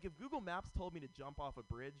following it. Like, if Google Maps told me to jump off a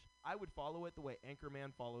bridge, I would follow it the way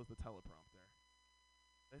Anchorman follows the teleprompter.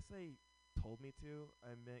 Did I say told me to?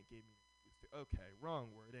 I meant gave me an excuse to. Okay,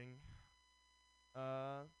 wrong wording.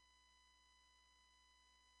 I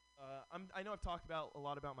know I've talked about a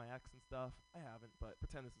lot about my ex and stuff. I haven't, but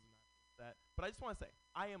pretend this is not that. But I just want to say,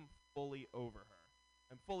 I am fully over her.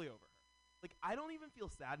 I'm fully over her. Like, I don't even feel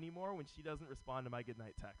sad anymore when she doesn't respond to my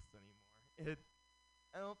goodnight texts anymore.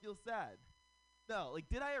 I don't feel sad. No, like,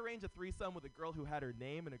 did I arrange a threesome with a girl who had her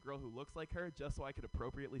name and a girl who looks like her just so I could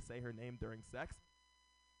appropriately say her name during sex?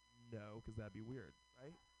 No, because that'd be weird,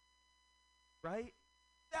 right? Right?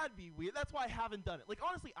 That'd be weird. That's why I haven't done it. Like,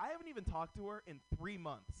 honestly, I haven't even talked to her in 3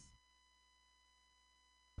 months.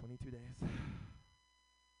 22 days.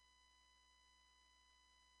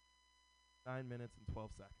 9 minutes and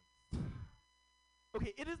 12 seconds.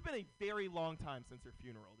 Okay, it has been a very long time since her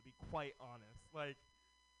funeral, to be quite honest. Like,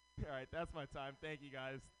 all right, that's my time. Thank you,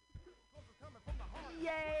 guys.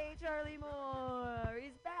 Yay, Charlie Moore!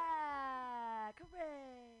 He's back!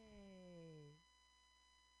 Hooray!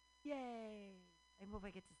 Yay! I hope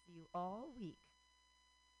I get to see you all week.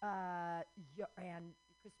 And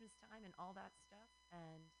Christmas time and all that stuff.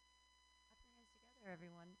 And clap your hands together,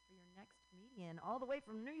 everyone, for your next comedian. All the way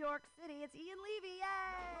from New York City, it's Ian Levy.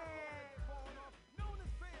 Yay!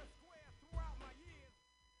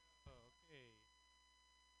 Okay.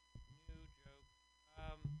 New joke.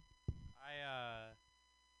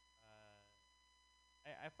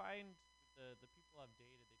 I find the people I've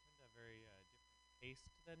dated, they tend to have very different taste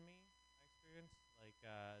than me. In my experience, like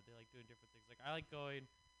they like doing different things. Like I like going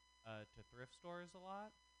to thrift stores a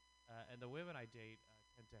lot, and the women I date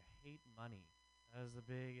tend to hate money. That is the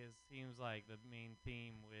big. It seems like the main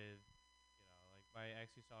theme with, like my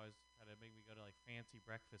ex used to always try to make me go to like fancy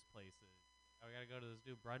breakfast places. Oh, we gotta go to this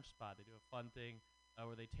new brunch spot. They do a fun thing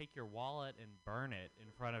where they take your wallet and burn it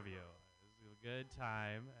in front of you. It was a good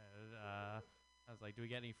time. And, I was like, "Do we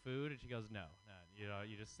get any food?" And she goes, "No, none."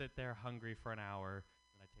 You just sit there hungry for an hour,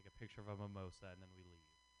 and I take a picture of a mimosa, and then we leave.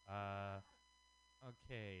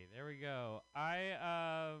 Okay, there we go. I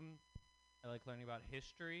like learning about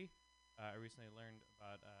history. I recently learned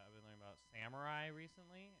about I've been learning about samurai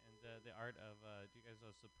recently, and the art of do you guys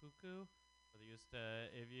know seppuku? Where they used to,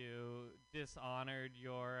 if you dishonored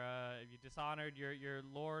your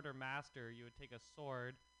lord or master, you would take a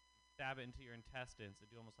sword, stab it into your intestines, and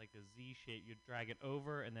do almost like a Z shape. You'd drag it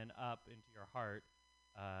over and then up into your heart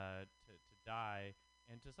to die.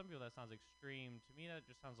 And to some people that sounds extreme. To me, that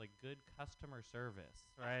just sounds like good customer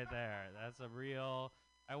service right there. That's a real.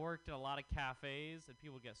 I worked in a lot of cafes, and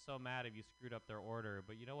people get so mad if you screwed up their order.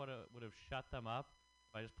 But you know what would have shut them up?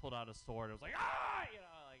 If I just pulled out a sword. It was like, ah!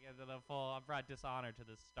 Like into the full. I brought dishonor to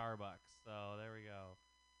this Starbucks. So there we go.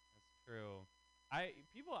 That's true. I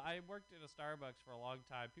worked in a Starbucks for a long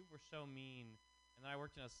time. People were so mean. And then I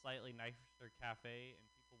worked in a slightly nicer cafe, and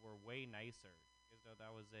people were way nicer. You guys know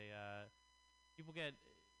that was a. People get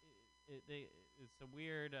it's a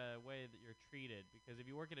weird way that you're treated, because if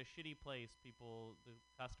you work at a shitty place, the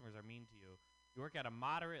customers are mean to you. You work at a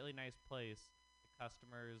moderately nice place, the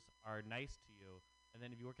customers are nice to you, and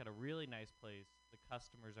then if you work at a really nice place, the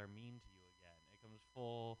customers are mean to you again. It comes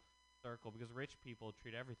full circle, because rich people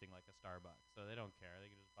treat everything like a Starbucks, so they don't care. They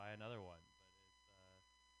can just buy another one. But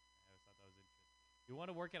I always thought that was interesting. You want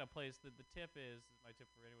to work at a place that the tip is my tip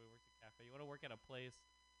for anyone who works at a cafe. You want to work at a place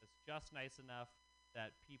that's just nice enough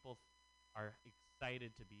that people are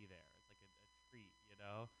excited to be there. It's like a treat,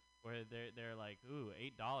 where they're like, ooh,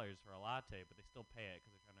 $8 for a latte, but they still pay it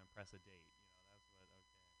because they're trying to impress a date. That's what, okay.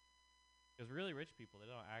 Because really rich people, they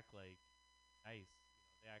don't act like nice.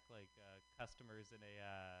 They act like customers in a,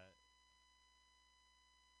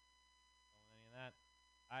 any of that.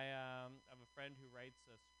 I have a friend who writes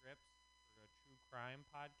scripts for a true crime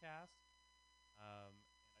podcast. And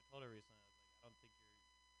I told her recently, I was like, I don't think your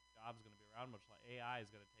job's going to be around much. Like AI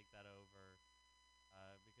is going to take that over,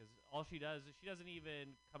 because all she does is she doesn't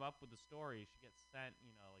even come up with the story. She gets sent,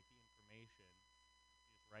 like the information.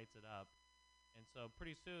 She just writes it up. And so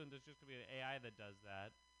pretty soon there's just going to be an AI that does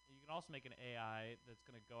that. And you can also make an AI that's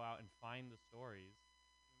going to go out and find the stories.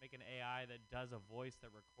 You can make an AI that does a voice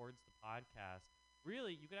that records the podcast.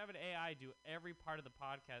 Really, you can have an AI do every part of the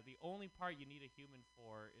podcast. The only part you need a human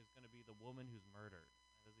for is going to be the woman who's murdered.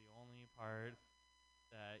 That is the only part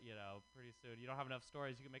that, pretty soon, you don't have enough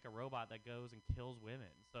stories, you can make a robot that goes and kills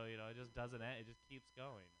women. So, it just doesn't end. It just keeps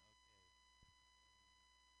going. Okay.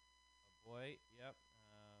 Oh, boy. Yep.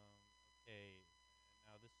 Okay.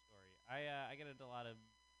 Now this story. I get into a lot of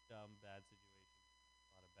dumb, bad situations.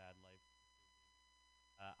 A lot of bad life decisions.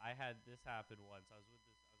 I had this happen once. I was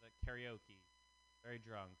at karaoke, very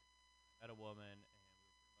drunk. Met a woman, and we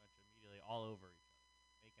were pretty much immediately all over each other,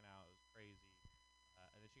 making out. It was crazy.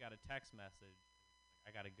 And then she got a text message. I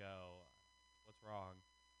gotta go. What's wrong?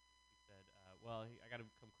 He said, well, I gotta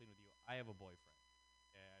come clean with you. I have a boyfriend.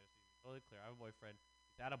 Okay, I just need to be totally clear. I have a boyfriend.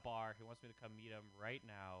 He's at a bar. He wants me to come meet him right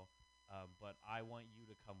now, but I want you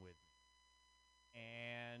to come with me.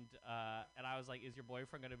 And I was like, is your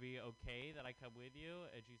boyfriend gonna be okay that I come with you?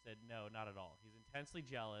 And she said, no, not at all. He's intensely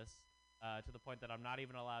jealous to the point that I'm not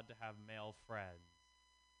even allowed to have male friends.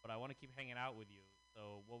 But I want to keep hanging out with you.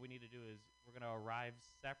 So what we need to do is we're gonna arrive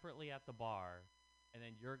separately at the bar. And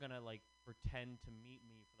then you're going to, pretend to meet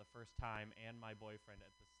me for the first time and my boyfriend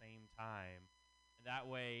at the same time. And that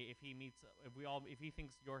way, if he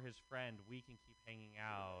thinks you're his friend, we can keep hanging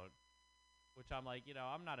out. Which I'm like,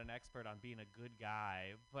 I'm not an expert on being a good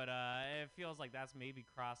guy. But it feels like that's maybe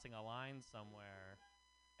crossing a line somewhere.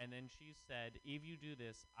 And then she said, if you do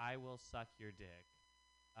this, I will suck your dick.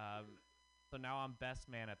 So now I'm best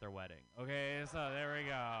man at their wedding. Okay, so there we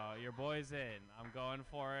go. Your boy's in. I'm going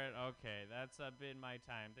for it. Okay, that's been my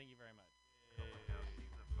time. Thank you very much.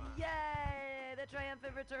 Yay.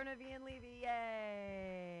 triumphant return of Ian Levy.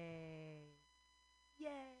 Yay!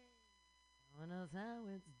 Yay! No one knows how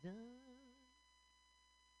it's done.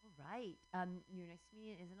 All right. Your next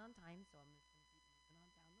comedian isn't on time, so I'm just going to keep moving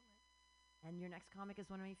on down the list. And your next comic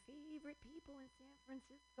is one of my favorite people in San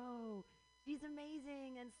Francisco. She's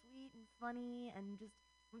amazing and sweet and funny, and just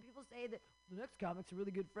when people say that the next comic's a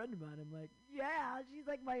really good friend of mine, I'm like, yeah, she's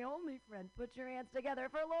like my only friend. Put your hands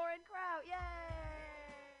together for Lauren Kraut. Yay!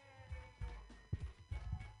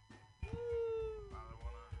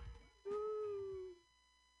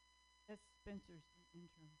 That's Spencer's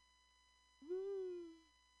intro. Woo!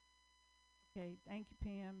 Okay, thank you,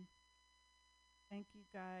 Pam. Thank you,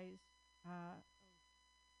 guys.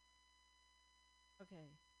 Okay.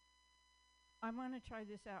 I want to try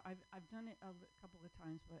this out. I've done it a couple of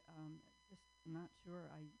times, but just not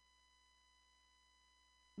sure.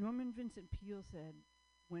 Norman Vincent Peale said,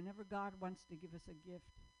 "Whenever God wants to give us a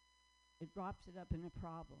gift, it wraps it up in a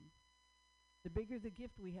problem. The bigger the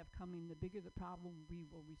gift we have coming, the bigger the problem we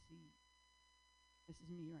will receive." This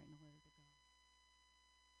is me writing a letter to God.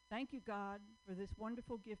 Thank you, God, for this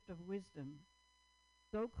wonderful gift of wisdom,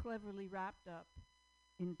 so cleverly wrapped up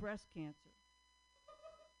in breast cancer.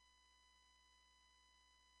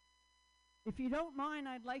 If you don't mind,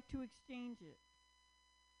 I'd like to exchange it.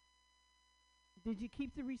 Did you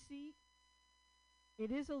keep the receipt?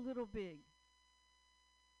 It is a little big.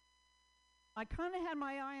 I kind of had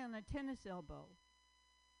my eye on a tennis elbow.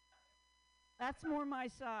 That's more my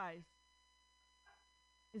size.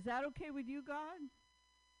 Is that okay with you, God?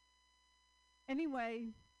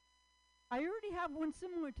 Anyway, I already have one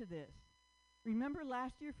similar to this. Remember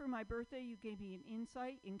last year for my birthday, you gave me an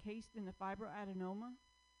insight encased in a fibroadenoma?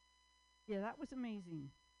 Yeah, that was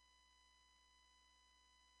amazing.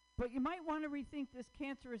 But you might want to rethink this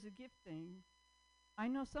cancer as a gift thing. I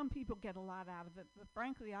know some people get a lot out of it, but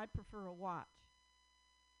frankly, I'd prefer a watch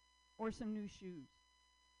or some new shoes.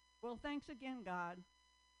 Well, thanks again, God.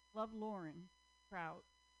 Love, Lauren Kraut,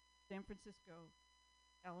 San Francisco,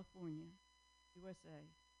 California, USA,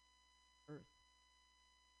 Earth.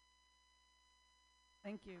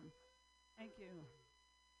 Thank you. Thank you.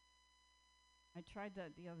 I tried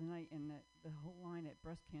that the other night, and the whole line at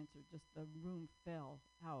breast cancer, just the room fell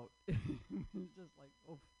out. It was just like,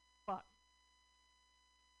 oh, fuck.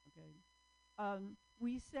 Okay.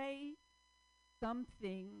 We say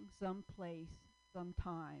something, someplace,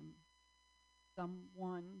 sometime,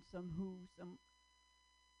 someone, some who,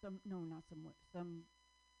 no, not somewhat, some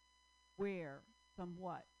where, some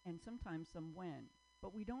what, and sometimes some when.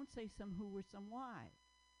 But we don't say some who or some why.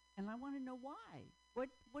 And I want to know why. What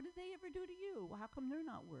did they ever do to you? How come they're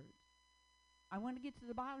not words? I want to get to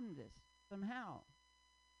the bottom of this somehow.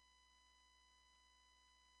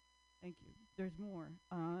 Thank you. There's more.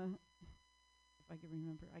 If I can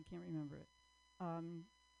remember. I can't remember it.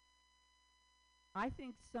 I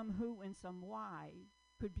think some who and some why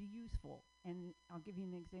could be useful. And I'll give you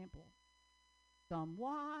an example. Some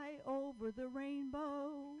why over the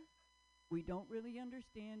rainbow. We don't really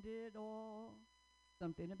understand it all.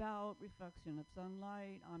 Something about reflection of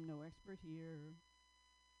sunlight. I'm no expert here.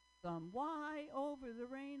 Some why over the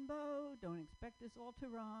rainbow. Don't expect this all to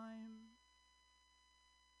rhyme.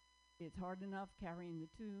 It's hard enough carrying the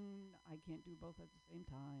tune. I can't do both at the same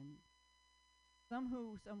time. Some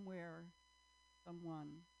who, somewhere,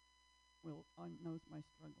 someone knows my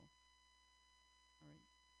struggle. All right.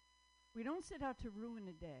 We don't set out to ruin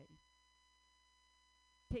a day.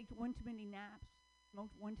 Take one too many naps, smoke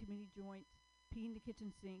one too many joints, pee in the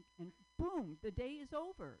kitchen sink, and boom, the day is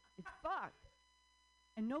over. It's fucked.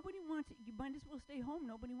 And nobody wants it. You might as well stay home.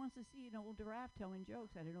 Nobody wants to see an old giraffe telling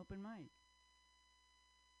jokes at an open mic.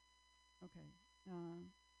 Okay.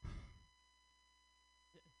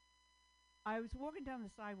 I was walking down the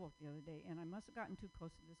sidewalk the other day, and I must have gotten too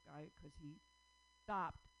close to this guy because he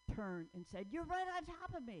stopped, turned, and said, "You're right on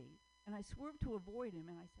top of me." And I swerved to avoid him,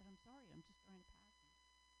 and I said, "I'm sorry, I'm just trying to pass you."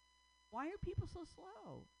 Why are people so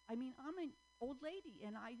slow? I mean, I'm an old lady,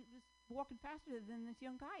 and I was walking faster than this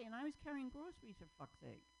young guy, and I was carrying groceries, for fuck's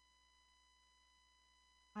sake.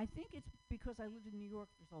 I think it's because I lived in New York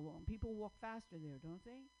for so long. People walk faster there, don't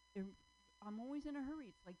they? I'm always in a hurry.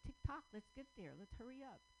 It's like tick-tock, let's get there, let's hurry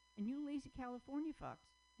up. And you lazy California fucks,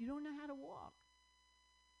 you don't know how to walk.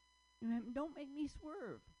 Don't make me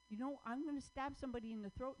swerve. You know, I'm going to stab somebody in the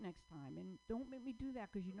throat next time, and don't make me do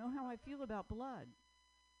that because you know how I feel about blood.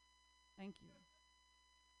 Thank you.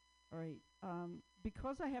 All right.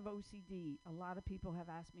 Because I have OCD, a lot of people have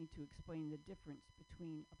asked me to explain the difference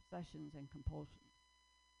between obsessions and compulsions.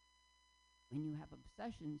 When you have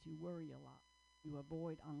obsessions, you worry a lot. You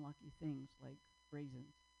avoid unlucky things like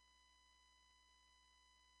raisins.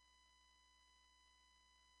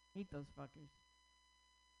 Hate those fuckers.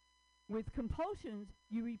 With compulsions,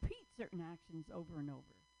 you repeat certain actions over and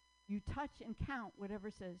over. You touch and count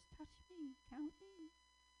whatever says, touch me, count me.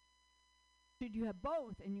 Should you have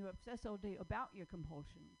both and you obsess all day about your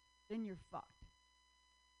compulsions, then you're fucked.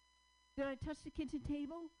 Did I touch the kitchen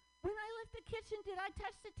table? When I left the kitchen, did I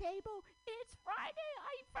touch the table? It's Friday.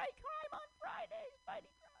 I fight crime on Fridays.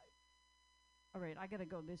 Fighting crime. All right, I gotta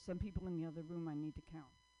go. There's some people in the other room I need to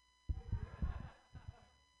count.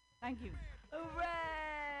 Thank you.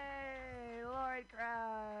 Hooray! Lord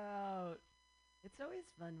Kraut. It's always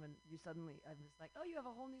fun when you suddenly, I'm just like, oh, you have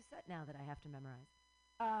a whole new set now that I have to memorize.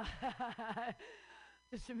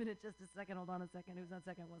 Just a minute, just a second. Hold on a second. Who's on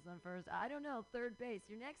second? What's on first? I don't know. Third base.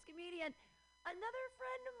 Your next comedian, another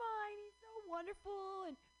friend of mine. He's so wonderful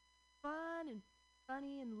and fun and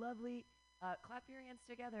funny and lovely. Clap your hands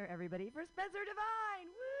together, everybody, for Spencer Devine.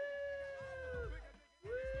 Woo! Woo!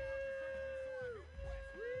 Woo!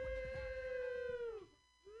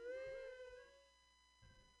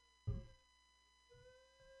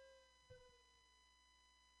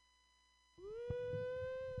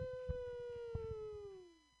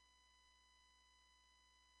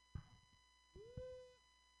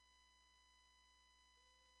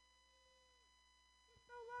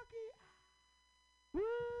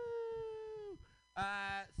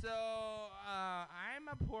 I'm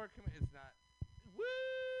a poor it's not. Woo!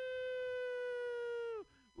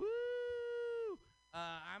 Woo!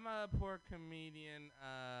 I'm a poor comedian.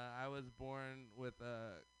 I was born with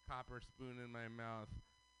a copper spoon in my mouth.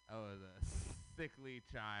 I was a sickly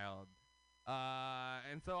child.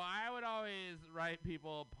 And so I would always write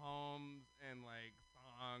people poems and like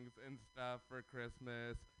songs and stuff for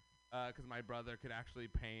Christmas. Because my brother could actually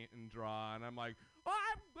paint and draw, and I'm like, oh,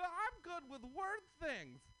 I'm good with word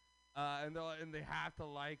things, and they have to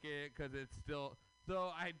like it because it's still.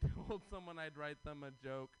 So I told someone I'd write them a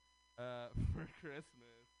joke for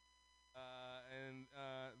Christmas, and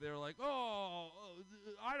they were like, oh,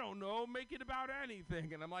 I don't know, make it about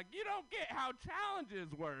anything, and I'm like, you don't get how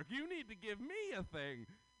challenges work. You need to give me a thing.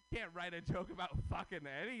 Can't write a joke about fucking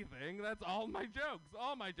anything. That's all my jokes.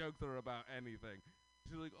 All my jokes are about anything.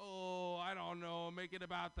 She's like, oh, I don't know, make it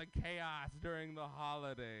about the chaos during the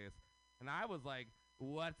holidays. And I was like,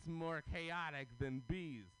 what's more chaotic than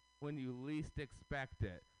bees when you least expect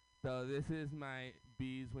it? So this is my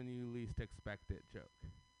bees when you least expect it joke.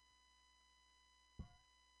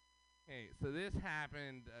 Hey, so this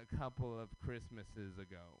happened a couple of Christmases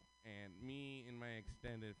ago. And me and my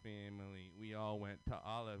extended family, we all went to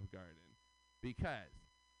Olive Garden. Because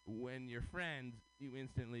when you're friends, you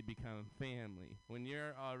instantly become family. When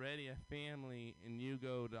you're already a family and you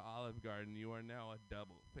go to Olive Garden, you are now a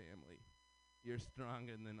double family. You're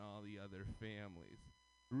stronger than all the other families.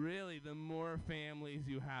 Really, the more families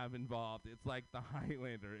you have involved, it's like the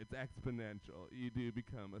Highlander. It's exponential. You do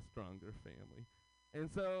become a stronger family. And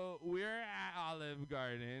so we're at Olive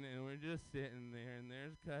Garden, and we're just sitting there, and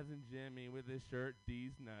there's Cousin Jimmy with his shirt,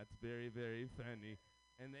 D's Nuts, very, very funny.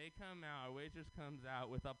 And they come out, our waitress comes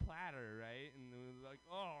out with a platter, right? And it was like,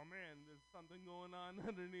 oh man, there's something going on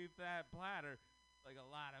underneath that platter. Like a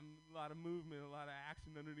lot of movement, a lot of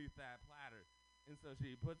action underneath that platter. And so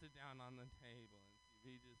she puts it down on the table and she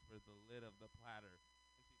reaches for the lid of the platter and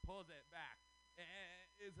she pulls it back.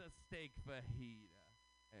 It's a steak fajita.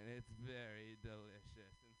 And it's very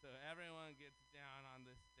delicious. And so everyone gets down on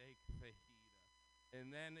the steak fajita.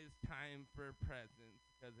 And then it's time for presents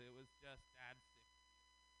because it was just Dad's.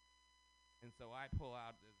 And so I pull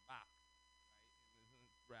out this box, right, and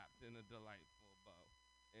it's wrapped in a delightful bow.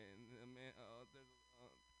 And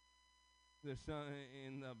there's something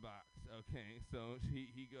in the box, okay? So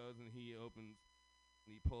he goes and he opens,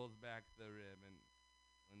 and he pulls back the ribbon,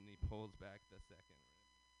 and he pulls back the second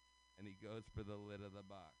ribbon, and he goes for the lid of the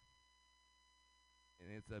box. And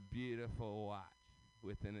it's a beautiful watch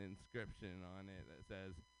with an inscription on it that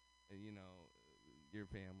says, your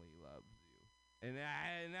family loves you. And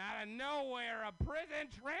out of nowhere, a prison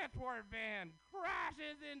transport van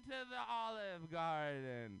crashes into the Olive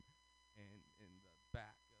Garden, and in the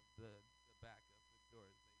back of the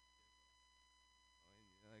doors, and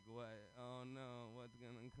you're like, what? Oh no, what's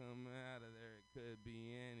gonna come out of there? It could be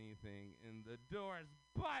anything. And the doors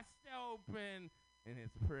bust open, and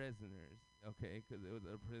it's prisoners. Okay, because it was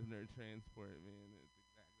a prisoner transport van. It's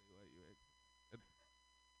exactly what you expected.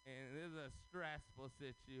 And it is a stressful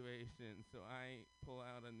situation, so I pull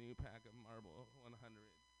out a new pack of Marlboro 100,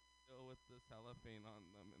 still with the cellophane on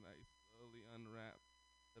them, and I slowly unwrap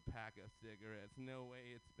the pack of cigarettes. No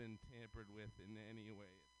way it's been tampered with in any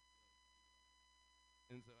way.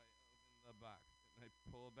 And so I open the box, and I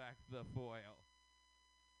pull back the foil,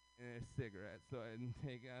 and their cigarettes. So I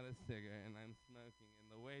take out a cigarette and I'm smoking, and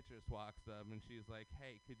the waitress walks up and she's like,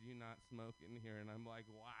 "Hey, could you not smoke in here?" And I'm like,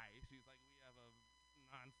 "Why?" She's like, "We have a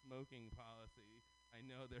non-smoking policy. I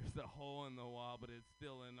know there's a hole in the wall, but it's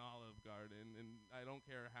still an Olive Garden, and I don't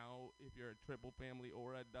care how, if you're a triple family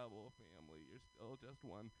or a double family, you're still just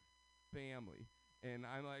one family." And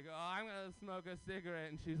I'm like, "Oh, I'm going to smoke a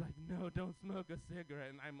cigarette." And she's like, "No, don't smoke a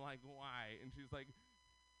cigarette." And I'm like, "Why?" And she's like,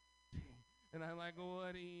 "Dang." And I'm like,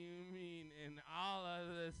 "What do you mean?" And all of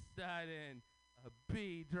a sudden, a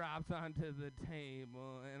bee drops onto the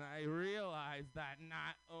table. And I realize that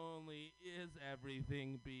not only is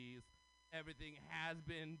everything bees, everything has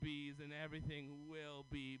been bees, and everything will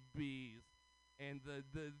be bees. And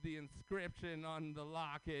the inscription on the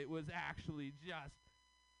locket was actually just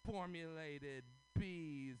formulated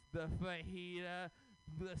bees. The fajita,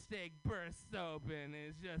 the steak bursts open, and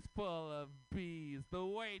it's just full of bees. The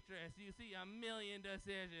waitress, you see a million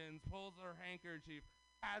decisions, pulls her handkerchief,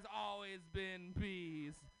 has always been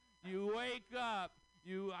bees. You wake up,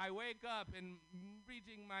 I wake up and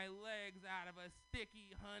reaching my legs out of a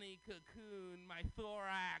sticky honey cocoon, my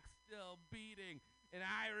thorax still beating, and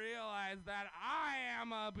I realize that I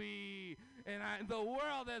am a bee, and the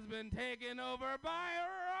world has been taken over by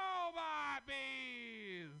robot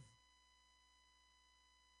bees.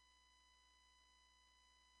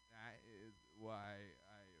 That is why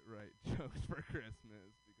I write jokes for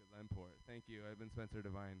Christmas, because I'm poor. Thank you. I've been Spencer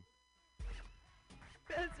Devine.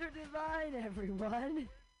 Spencer Devine, everyone.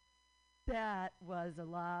 That was a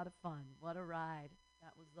lot of fun. What a ride.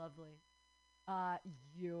 That was lovely.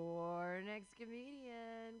 Your next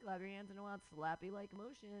comedian. Clap your hands in a wild slappy like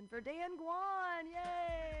motion for Dan Guan.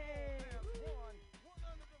 Yay! One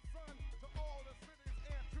under the sun to all the cities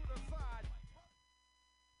and to the side.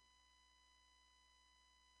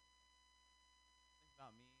 Think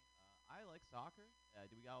about me. I like soccer.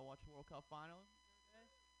 Do we gotta watch the World Cup final today?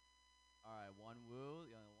 All right, one woo.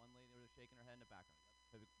 One lady was shaking her head in the background.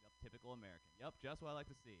 Yep, typical American. Yep, just what I like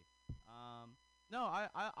to see. No,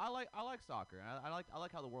 I like soccer. I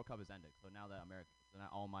like how the World Cup is ending. So now that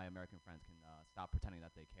all my American friends can stop pretending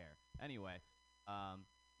that they care. Anyway,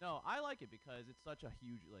 no, I like it because it's such a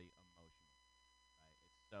hugely emotional, right?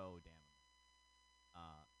 It's so damn emotional.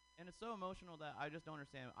 And it's so emotional that I just don't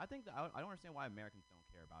understand. I think that I don't understand why Americans don't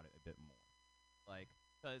care about it a bit more. Like,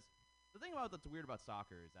 because the thing about that's weird about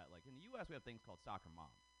soccer is that, like, in the U.S. we have things called soccer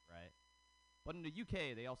moms, right? But in the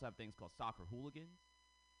UK they also have things called soccer hooligans.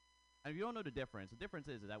 And if you don't know the difference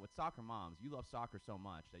is that with soccer moms, you love soccer so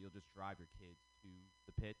much that you'll just drive your kids to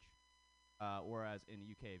the pitch. Whereas in the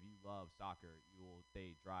UK, if you love soccer,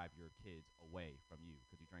 they drive your kids away from you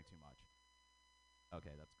because you drink too much.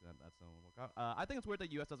 Okay, that's good. That's a little work out. I think it's weird that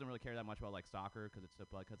the U.S. doesn't really care that much about like soccer because it's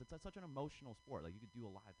such an emotional sport. Like you could do a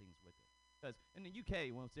lot of things with it. Because in the UK,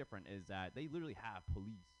 what's different is that they literally have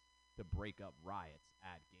police to break up riots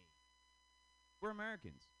at games. We're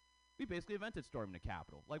Americans. We basically invented storming the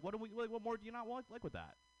Capitol. Like, what more do you not want with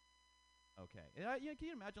that? Okay. And, can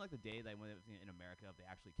you imagine, like, the day that when it was in America, if they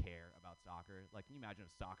actually care about soccer? Like, can you imagine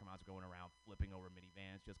if soccer moms going around flipping over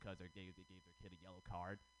minivans just because they gave their kid a yellow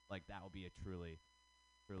card? Like, that would be a truly,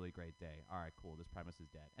 truly great day. All right, cool. This premise is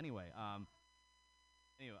dead. Anyway, a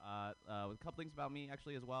couple things about me,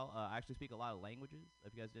 actually, as well. I actually speak a lot of languages,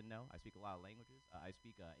 if you guys didn't know. I speak a lot of languages. I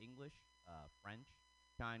speak English, French,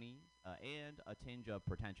 Chinese, and a tinge of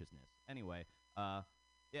pretentiousness. Anyway,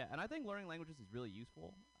 yeah, and I think learning languages is really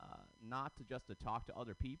useful, not just to talk to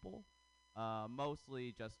other people,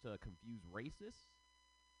 mostly just to confuse racists.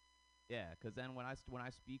 Yeah, because then when I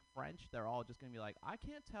speak French, they're all just gonna be like, I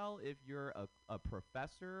can't tell if you're a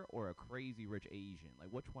professor or a crazy rich Asian. Like,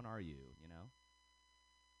 which one are you? You know?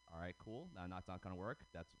 All right, cool. No, that's not gonna work.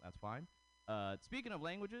 That's fine. Speaking of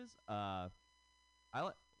languages,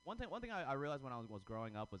 One thing I realized when I was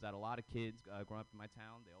growing up was that a lot of kids growing up in my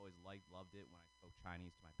town, they always loved it when I spoke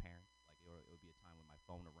Chinese to my parents. Like it would be a time when my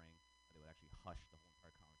phone would ring, they would actually hush the whole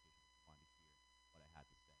entire conversation because they wanted to hear what I had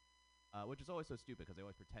to say. Which is always so stupid because they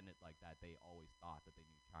always pretended like that they always thought that they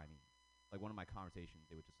knew Chinese. Like one of my conversations,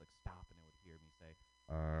 they would just like stop and they would hear me say,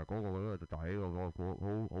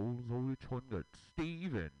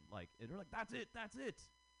 Steven. Like, and they're like, that's it.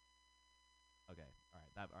 Okay,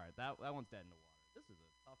 all right, that one's dead in the water. This is a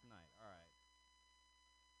tough night. All right.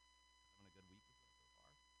 Having a good week so far.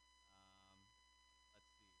 Let's see.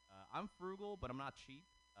 I'm frugal, but I'm not cheap.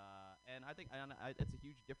 And I think it's a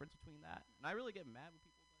huge difference between that. And I really get mad when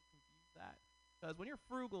people like confuse that. Because when you're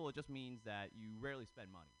frugal, it just means that you rarely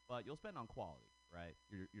spend money, but you'll spend on quality, right?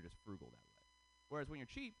 You're just frugal that way. Whereas when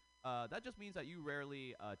you're cheap, that just means that you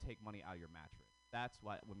rarely take money out of your mattress. That's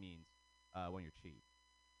what it means when you're cheap.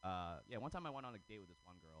 Yeah, one time I went on a date with this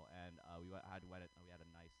one girl, and we had a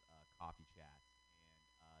nice coffee chat,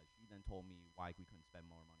 and she then told me why we couldn't spend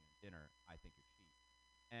more money on dinner. I think you're cheap,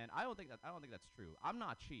 and I don't think that's true. I'm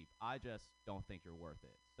not cheap. I just don't think you're worth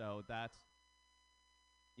it. So that's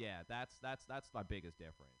my biggest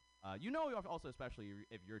difference. Also, especially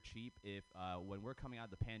if you're cheap, if when we're coming out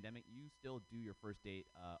of the pandemic, you still do your first date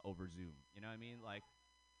over Zoom. You know what I mean? Like,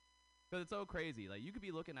 because it's so crazy. Like, you could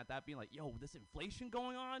be looking at that being like, yo, this inflation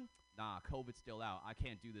going on? Nah, COVID's still out. I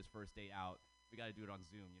can't do this first date out. We got to do it on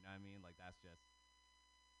Zoom. You know what I mean? Like, that's just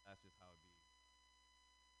how it be.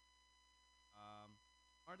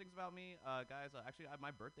 More things about me, guys. Actually,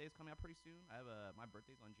 my birthday is coming up pretty soon. My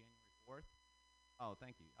birthday's on January 4th. Oh,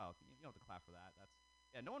 thank you. Oh, you don't have to clap for that.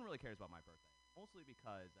 No one really cares about my birthday. Mostly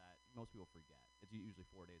because most people forget. It's usually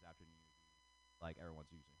 4 days after New Year's Eve. Like,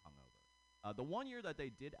 everyone's usually hungover. The one year that they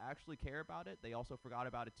did actually care about it, they also forgot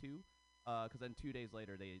about it too, because then 2 days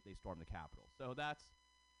later they stormed the Capitol. So that's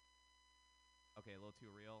okay. A little too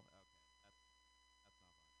real. Okay, that's not fun.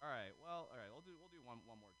 All right. Well, all right. We'll do one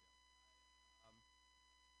more joke.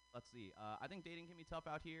 Let's see. I think dating can be tough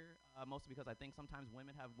out here, mostly because I think sometimes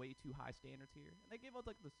women have way too high standards here, and they give us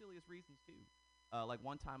like the silliest reasons too. Like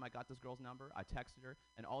one time I got this girl's number, I texted her,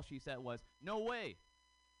 and all she said was, "No way.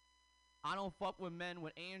 I don't fuck with men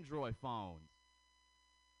with Android phones."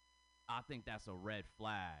 I think that's a red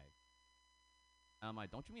flag. And I'm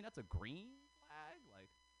like, don't you mean that's a green flag?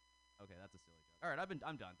 Like, okay, that's a silly joke. All right,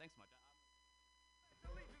 I'm done. Thanks so much.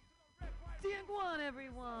 Tianguan,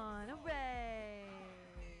 everyone. Hooray.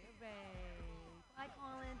 Hooray. Bye,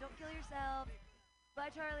 Colin. Don't kill yourself.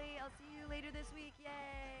 Bye, Charlie. I'll see you later this week.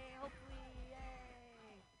 Yay. Hopefully.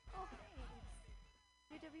 Yay. Oh, thanks.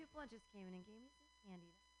 JW Blunt just came in and gave me some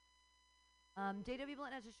candy. JW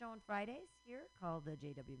Blunt has a show on Fridays here called the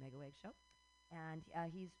JW Megaweg Show, and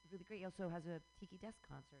he's really great. He also has a Tiki Desk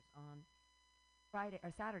concert on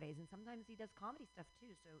Saturdays, and sometimes he does comedy stuff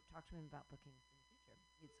too. So talk to him about bookings in the future.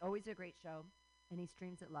 It's always a great show, and he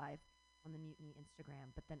streams it live on the Mutiny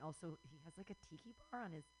Instagram. But then also he has like a tiki bar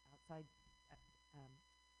on his outside.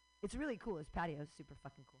 It's really cool. His patio is super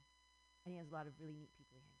fucking cool, and he has a lot of really neat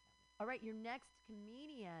people he hangs out with. All right, your next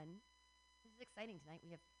comedian. This is exciting tonight.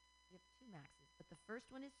 We have two Maxes, but the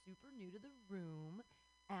first one is super new to the room,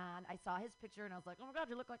 and I saw his picture and I was like, oh my god,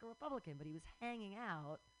 you look like a Republican, but he was hanging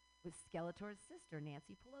out with Skeletor's sister,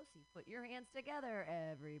 Nancy Pelosi. Put your hands together,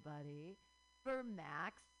 everybody, for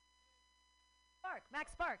Max Spark.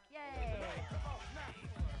 Max Spark, yay!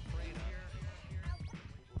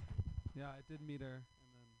 Yeah, I did meet her, and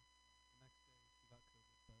then the next day she got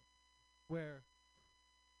COVID, but where was me?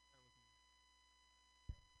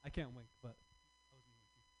 I can't wink, but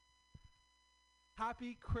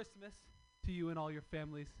happy Christmas to you and all your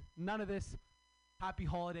families. None of this happy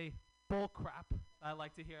holiday bull crap that I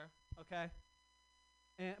like to hear, okay?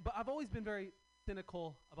 But I've always been very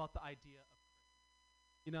cynical about the idea of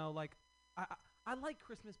Christmas. You know, like, I like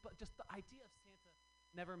Christmas, but just the idea of Santa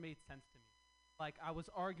never made sense to me. Like, I was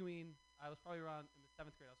probably around in the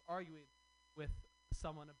 7th grade, I was arguing with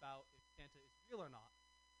someone about if Santa is real or not.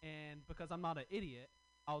 And because I'm not an idiot,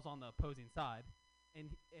 I was on the opposing side.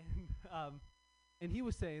 And he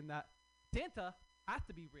was saying that Santa has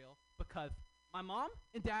to be real because my mom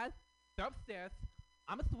and dad, they're upstairs.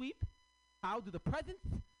 I'm asleep. How do the presents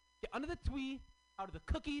get under the tree? How do the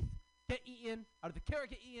cookies get eaten? How do the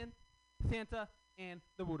carrot get eaten? Santa and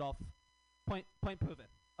the Rudolphs. Point proven.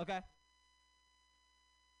 Okay?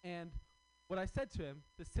 And what I said to him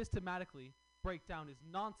to systematically break down his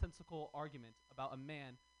nonsensical argument about a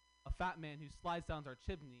fat man who slides down our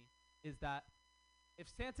chimney, is that if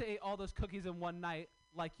Santa ate all those cookies in one night,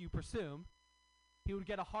 like you presume, he would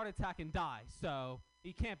get a heart attack and die. So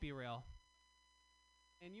he can't be real.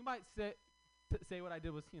 And you might say what I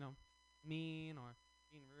did was, mean or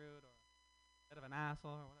being rude or a bit of an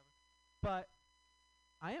asshole or whatever. But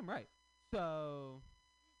I am right. So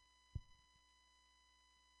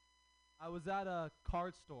I was at a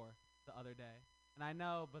card store the other day, and I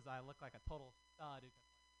know because I look like a total stud who gets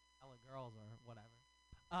like hella girls or whatever.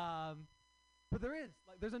 But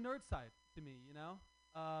there's a nerd side to me,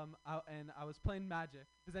 and I was playing Magic.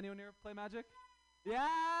 Does anyone here play Magic?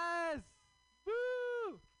 Yes!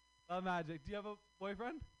 Woo! Love Magic. Do you have a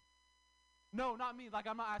boyfriend? No, not me. Like,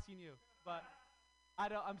 I'm not asking you, but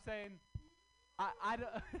I'm saying, I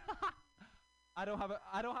don't have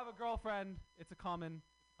a girlfriend. It's a common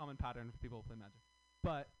pattern for people who play Magic.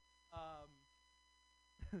 But all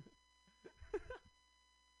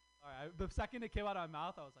right. The second it came out of my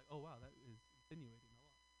mouth, I was like, oh wow, that is insinuating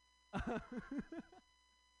a lot.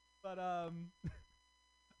 But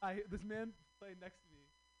this man playing next to me,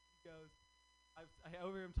 he goes, I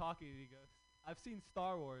overhear him talking, and he goes, "I've seen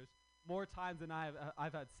Star Wars more times than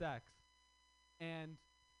I've had sex, and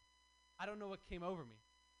I don't know what came over me,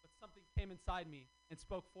 but something came inside me and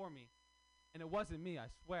spoke for me, and it wasn't me, I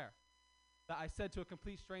swear. That I said to a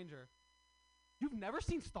complete stranger, 'You've never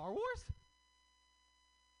seen Star Wars?'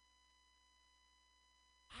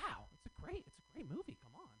 Wow, it's a great movie.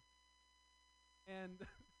 Come on." And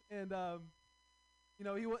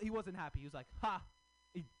he wasn't happy. He was like, "Ha,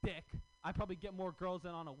 you dick! I probably get more girls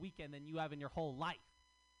in on a weekend than you have in your whole life."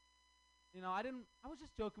 I was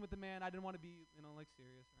just joking with the man. I didn't want to be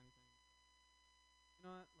serious or anything. You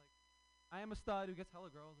know what? Like, I am a stud who gets hella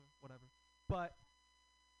girls or whatever. But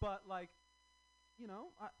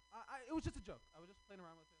it was just a joke. I was just playing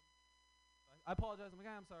around with him. I apologize. I'm like,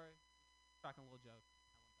 I'm sorry. Cracking a little joke.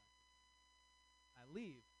 I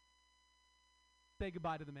leave. Say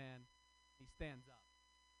goodbye to the man. He stands up.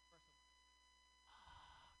 First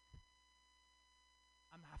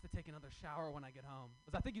I'm gonna have to take another shower when I get home,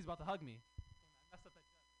 because I think he's about to hug me. I messed up that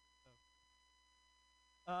joke.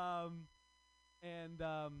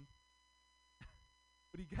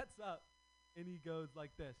 But he gets up and he goes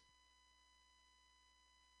like this.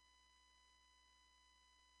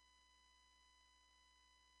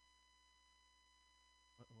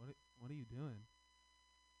 What are you doing?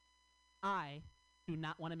 I do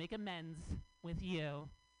not want to make amends with you.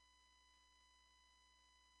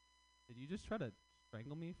 Did you just try to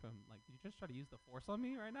strangle me from, did you just try to use the force on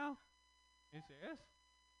me right now? Are you serious?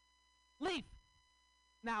 Leave!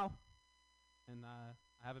 Now! And I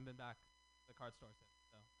haven't been back to the card store since,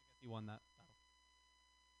 so I guess you won that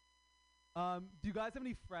battle. Do you guys have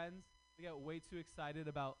any friends that get way too excited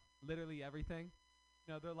about literally everything?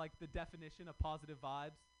 They're like the definition of positive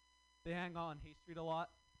vibes. They hang out on Hay Street a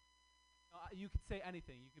lot. You could say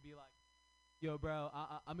anything. You could be like, "Yo, bro,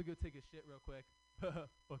 I'm gonna go take a shit real quick."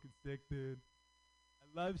 Fucking sick, dude. I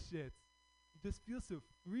love shits. You just feel so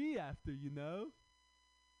free after,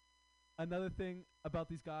 Another thing about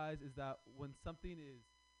these guys is that when something is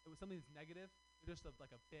negative, they're just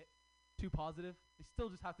like a bit too positive. They still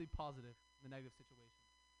just have to be positive in the negative situation.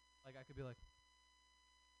 Like, I could be like,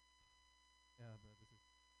 "Yeah, bro,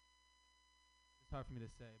 it's hard for me to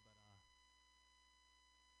say, but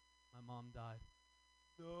my mom died."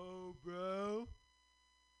 "No, bro.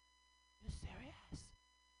 You're serious?"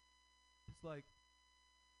 It's like,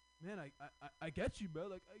 "Man, I get you, bro.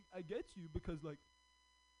 Like, I get you, because like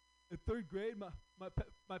in 3rd grade, my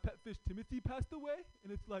pet fish Timothy passed away,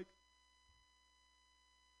 and it's like,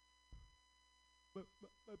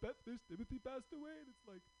 my pet fish Timothy passed away, and it's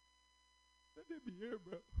like, that hit me here,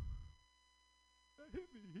 bro. That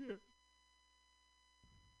hit me here."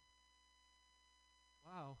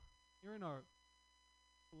 Wow, hearing our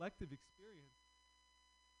collective experience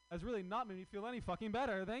has really not made me feel any fucking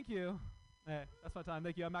better. Thank you. Hey, that's my time.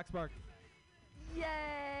 Thank you. I'm Max Spark.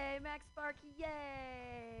 Yay, Max Spark,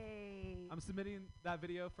 yay! I'm submitting that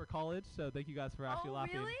video for college, so thank you guys for actually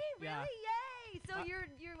laughing. Really? Yeah. Really? Yay! So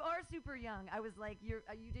you are super young. I was like, you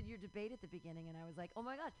did your debate at the beginning, and I was like, oh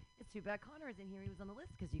my god, it's too bad Connor is in here. He was on the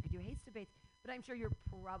list because you could do Haste debates. But I'm sure you're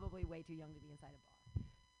probably way too young to be inside a bar.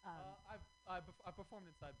 I've performed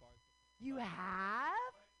inside bars before. You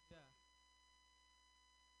have? Yeah.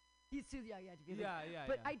 He's too young, yeah, to be Yeah.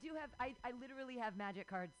 But I do have, I literally have magic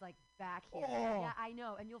cards like back here. Oh. Yeah, I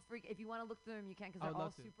know, and you'll freak if you want to look through them. You can, because they're all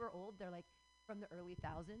super old. They're like from the early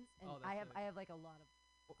thousands, and I have like a lot of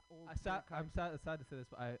old. I'm sad to say this,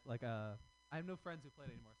 but I have no friends who play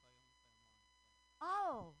it anymore, so I only play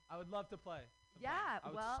online. Oh. I would love to play. Yeah,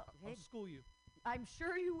 I'll school you. I'm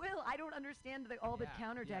sure you will. I don't understand all the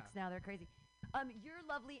counter decks now. They're crazy. You're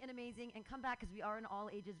lovely and amazing, and come back because we are an all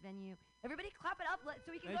ages venue. Everybody clap it up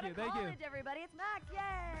so we can go to college, everybody. It's Max.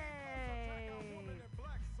 Yay!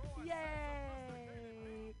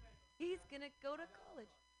 Yay! He's going to go to college.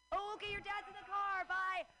 Oh, okay, your dad's in the car.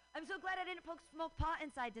 Bye. I'm so glad I didn't smoke pot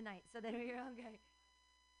inside tonight, so that you're okay.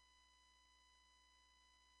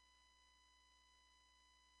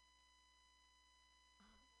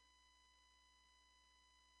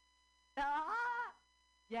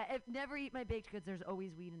 Yeah, never eat my baked goods. There's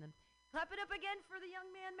always weed in them. Clap it up again for the young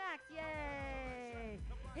man, Max. Yay!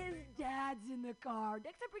 His dad's in the car.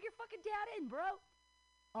 Next time, bring your fucking dad in, bro.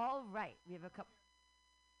 All right, we have a couple.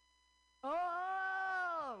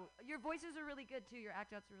 Oh, your voices are really good, too. Your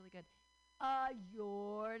act-outs are really good.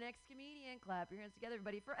 Your next comedian. Clap your hands together,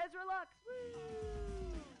 everybody, for Ezra Lux. Woo!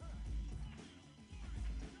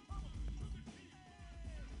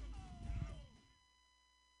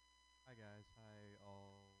 Hi guys, hi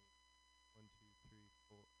all. 1, 2, 3,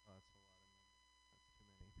 4. Oh, that's a lot of numbers. That's too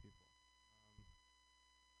many people.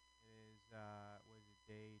 It is was it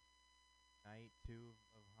day night 2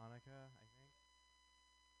 of Hanukkah, I think.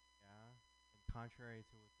 Yeah. And contrary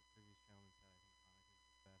to what the previous gentleman said, I think Hanukkah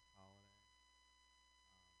is the best holiday.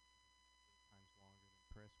 Times longer than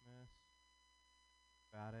Christmas.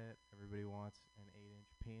 About it. Everybody wants an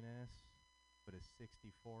 8-inch penis, but a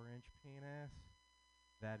 64-inch penis.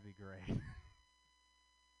 That'd be great.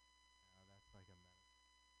 That's like a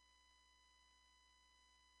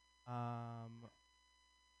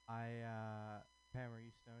Pam, are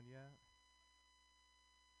you stoned yet?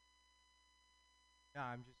 No,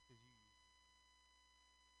 I'm just because you.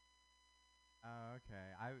 Oh,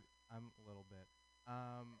 okay. I'm a little bit.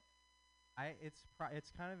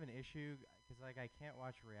 It's kind of an issue because like I can't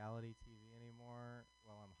watch reality TV anymore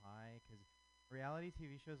while I'm high because reality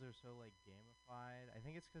TV shows are so like gamified. I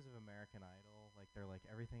think it's because of American Idol. Like they're like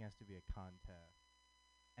everything has to be a contest,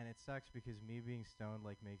 and it sucks because me being stoned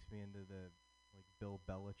like makes me into the like Bill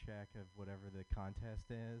Belichick of whatever the contest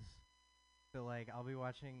is. So like I'll be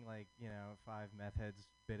watching like 5 meth heads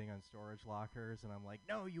bidding on storage lockers, and I'm like,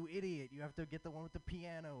 no, you idiot! You have to get the one with the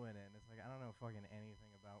piano in it. And it's like I don't know fucking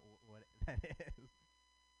anything about what that is.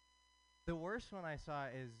 The worst one I saw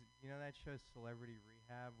is that show Celebrity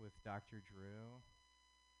Rehab with Dr. Drew.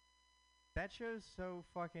 That show's so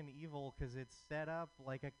fucking evil because it's set up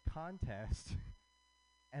like a contest.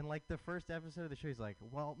 And like the first episode of the show, he's like,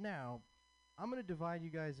 well, now I'm going to divide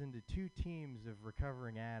you guys into 2 teams of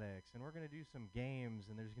recovering addicts, and we're going to do some games,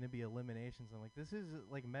 and there's going to be eliminations. I'm like, this is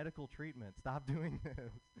like medical treatment. Stop doing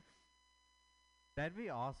this. That'd be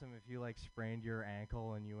awesome if you like sprained your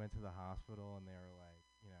ankle and you went to the hospital and they were like,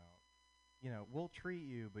 we'll treat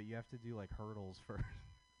you, but you have to do like hurdles first.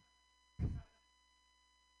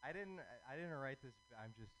 I didn't write this.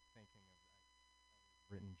 I'm just thinking of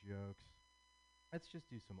written jokes. Let's just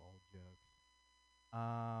do some old jokes.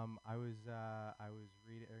 I was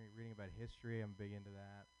reading about history. I'm big into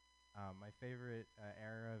that. My favorite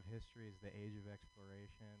era of history is the Age of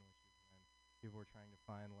Exploration, which is when people were trying to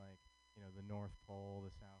find like the North Pole,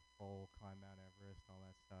 the South Pole, climb Mount Everest, all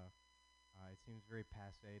that stuff. It seems very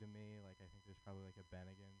passé to me. Like I think there's probably like a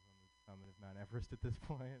Bennigan's on the summit of Mount Everest at this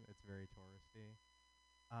point. It's very touristy.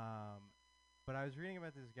 But I was reading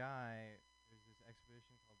about this guy. There's this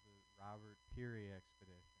expedition called the Robert Peary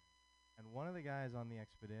expedition. And one of the guys on the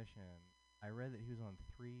expedition, I read that he was on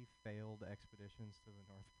 3 failed expeditions to the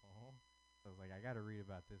North Pole. So I was like, I got to read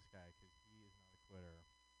about this guy because he is not a quitter.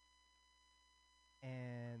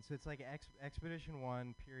 And so it's like Expedition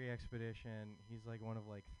 1, Peary Expedition. He's like one of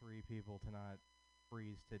like 3 people to not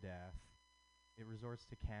freeze to death. It resorts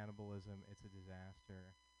to cannibalism. It's a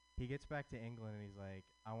disaster. He gets back to England and he's like,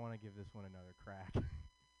 I want to give this one another crack.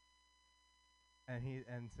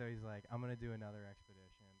 And so he's like, I'm going to do another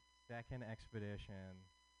expedition. Second expedition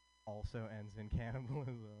also ends in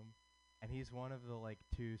cannibalism. And he's one of the like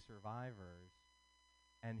 2 survivors.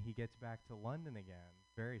 And he gets back to London again,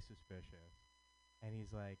 very suspicious. And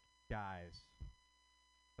he's like, guys,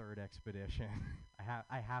 3rd expedition.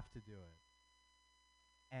 I have to do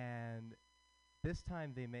it. And this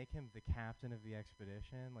time they make him the captain of the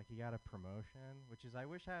expedition. Like he got a promotion, which is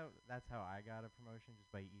that's how I got a promotion,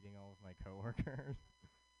 just by eating all of my coworkers.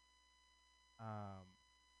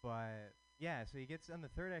 But yeah, so he gets on the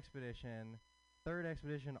 3rd expedition. 3rd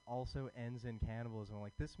expedition also ends in cannibalism. I'm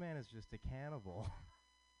like, this man is just a cannibal.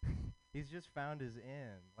 He's just found his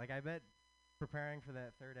end. Like I bet preparing for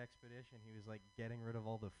that 3rd expedition, he was like getting rid of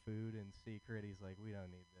all the food in secret. He's like, we don't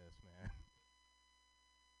need this, man.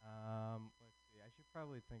 Let's see. I should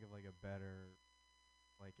probably think of like a better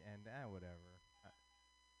like end. Whatever.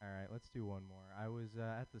 All right, let's do one more. I was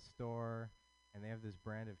at the store, and they have this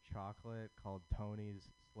brand of chocolate called Tony's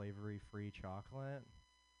Slavery-Free Chocolate.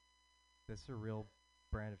 This is a real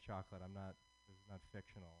brand of chocolate. This is not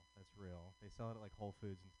fictional. That's real. They sell it at like Whole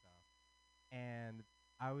Foods and stuff. And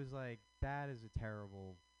I was like, that is a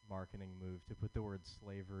terrible marketing move to put the word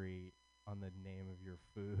slavery on the name of your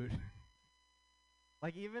food.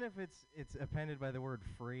 Like even if it's appended by the word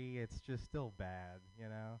free, it's just still bad,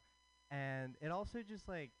 And it also just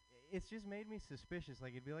like it's just made me suspicious.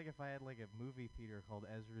 Like it'd be like if I had like a movie theater called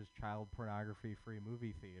Ezra's Child Pornography Free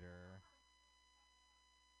Movie Theater.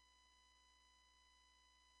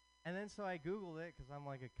 And then so I Googled it because I'm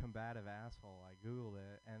like a combative asshole. I Googled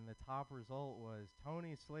it, and the top result was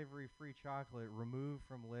Tony's Slavery-Free Chocolate removed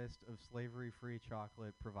from list of slavery-free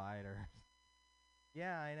chocolate providers.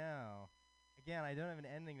 Yeah, I know. Again, I don't have an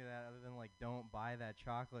ending to that other than like don't buy that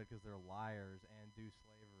chocolate because they're liars and do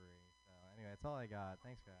slavery. So anyway, that's all I got.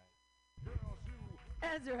 Thanks, guys.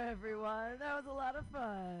 Ezra, everyone. That was a lot of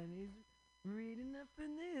fun. He's reading up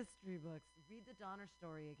in the history books. Read the Donner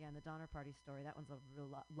story again, the Donner Party story. That one's a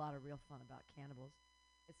lot of real fun about cannibals.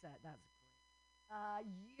 That's great.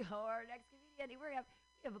 Your next comedian.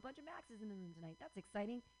 We have a bunch of Maxes in the room tonight. That's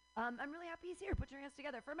exciting. I'm really happy he's here. Put your hands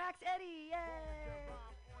together for Max Eddy. Yay!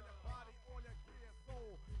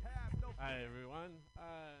 Hi everyone.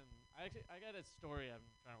 I got a story I'm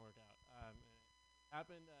trying to work out. It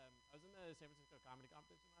happened. I was in the San Francisco comedy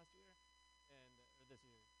competition last year, or this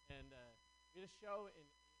year, and we had a show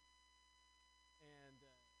and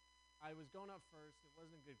I was going up first. It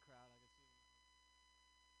wasn't a good crowd. I could see them.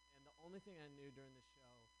 And the only thing I knew during the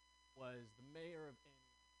show was the mayor of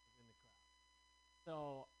Antioch was in the crowd.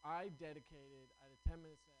 So I had a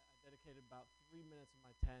 10-minute set. I dedicated about 3 minutes of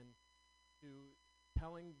my 10 to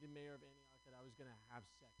telling the mayor of Antioch that I was going to have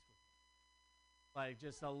sex with him. Like,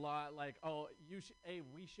 just a lot, like, oh,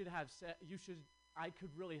 we should have sex. I could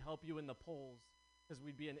really help you in the polls because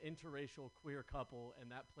we'd be an interracial queer couple, and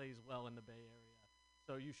that plays well in the Bay Area.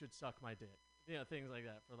 So you should suck my dick. You know, things like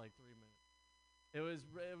that for like 3 minutes. It was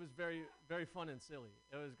very, very fun and silly.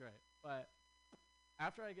 It was great. But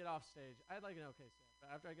after I get off stage, I had like an okay set. But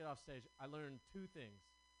after I get off stage, I learned two things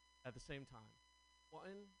at the same time.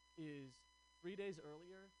 One is 3 days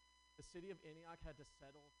earlier, the city of Antioch had to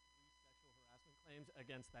settle 3 sexual harassment claims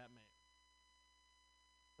against that mayor.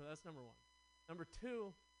 So that's number one. Number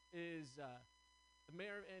two is the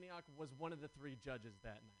mayor of Antioch was one of the 3 judges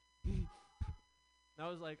that night. And I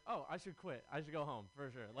was like, oh, I should quit. I should go home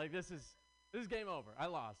for sure. Like, this is game over. I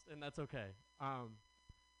lost, and that's okay.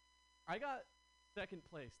 I got second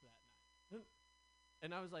place that night.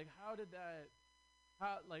 And I was like,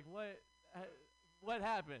 what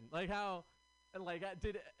happened? Like, how, like,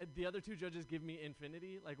 did the other 2 judges give me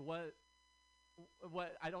infinity? Like, what,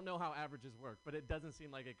 I don't know how averages work, but it doesn't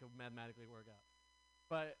seem like it could mathematically work out.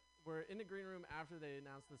 But we're in the green room after they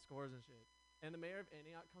announced the scores and shit. And the mayor of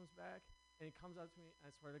Antioch comes back, and he comes up to me, and I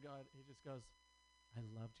swear to God, he just goes, I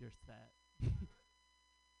loved your set.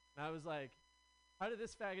 And I was like, how did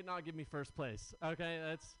this faggot not give me first place? Okay,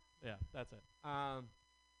 that's it.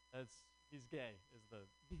 He's gay is the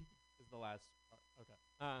last part. Okay.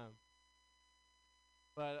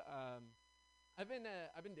 But I've been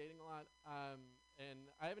dating a lot, and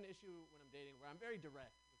I have an issue when I'm dating where I'm very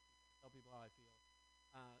direct with people, tell people how I feel.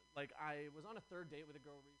 Like, I was on a 3rd date with a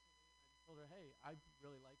girl recently, and I just told her, hey, I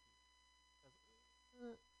really like you.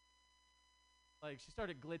 Like, she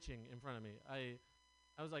started glitching in front of me. I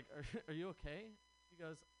was like, are you okay? She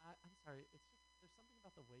goes, I'm sorry. It's just, there's something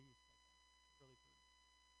about the way you said that. It's really cool.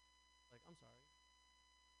 Like, I'm sorry.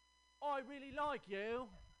 I really like you.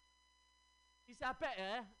 Is that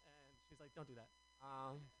better? And she's like, don't do that.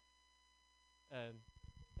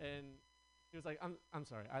 And she was like, I'm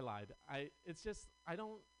sorry. I lied. It's just, I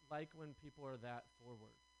don't like when people are that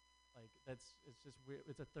forward. Like, it's just weird.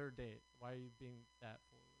 It's a 3rd date. Why are you being that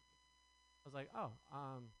forward? I was like, oh,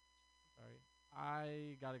 sorry.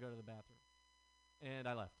 I got to go to the bathroom. And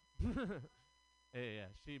I left. Yeah.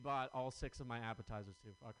 She bought all 6 of my appetizers,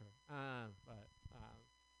 too. Fuck her. But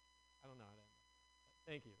I don't know how to end that.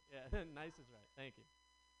 Thank you. Yeah, nice is right. Thank you.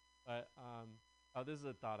 But, oh, this is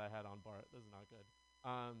a thought I had on Bart. This is not good.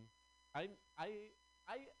 I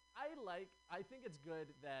think it's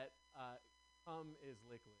good that cum is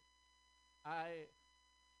liquid.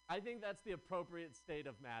 I think that's the appropriate state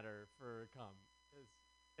of matter for cum.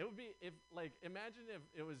 It would be imagine if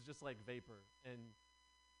it was just like vapor and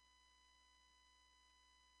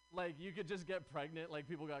like you could just get pregnant, like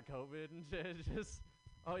people got COVID and shit.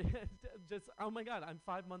 Oh my God, I'm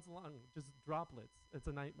 5 months along, just droplets. It's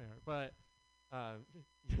a nightmare. But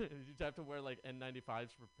you'd have to wear like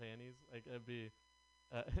N95s for panties. Like it'd be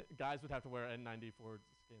guys would have to wear N94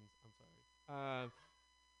 skins. I'm sorry.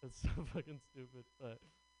 It's so fucking stupid, but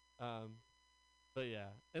yeah.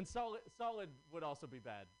 And solid would also be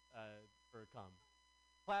bad for cum.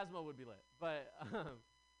 Plasma would be lit, but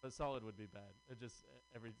solid would be bad. It's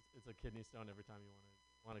a kidney stone every time you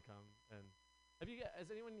want to cum. And has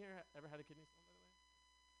anyone here ever had a kidney stone, by the way?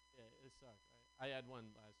 Yeah, it sucked, right? I had one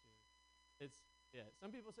last year. Some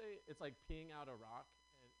people say it's like peeing out a rock,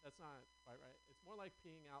 and that's not quite right. It's more like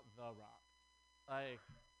peeing out the rock.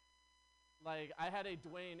 Like I had a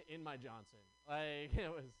Dwayne in my Johnson. Like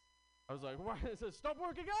I was like, why is it? Stop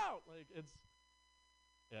working out. Like it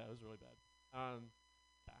was really bad. Yeah,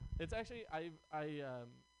 it's actually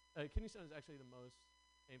kidney stone is actually the most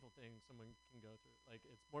painful thing someone can go through. Like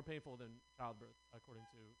it's more painful than childbirth, according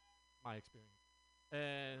to my experience.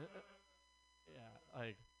 And yeah,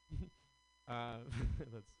 like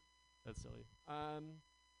that's silly. I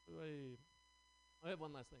have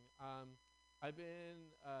one last thing. I've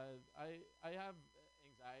been I have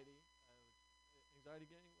anxiety. Anxiety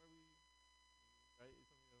gang, where we right?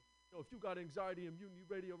 Yo, if you got anxiety in Mutiny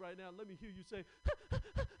Radio right now, let me hear you say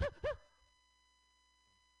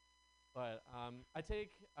But I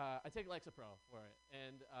take Lexapro for it,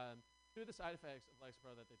 and two of the side effects of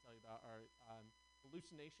Lexapro that they tell you about are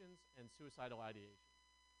hallucinations and suicidal ideation,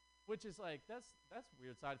 which is like that's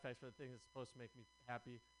weird side effects for the thing that's supposed to make me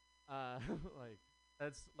happy. Like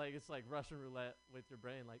that's like it's like Russian roulette with your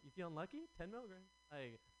brain. Like you feeling lucky? 10 milligrams.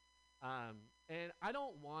 Like and I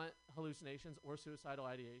don't want hallucinations or suicidal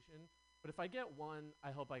ideation, but if I get one,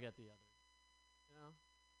 I hope I get the other. You know,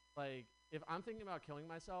 like if I'm thinking about killing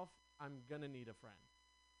myself, I'm gonna need a friend.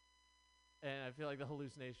 And I feel like the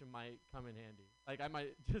hallucination might come in handy. Like I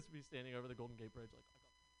might just be standing over the Golden Gate Bridge, like I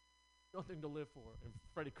got nothing to live for. And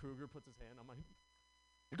Freddy Krueger puts his hand on my.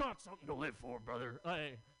 You got something to live for, brother.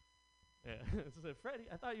 Like, yeah. So Freddy,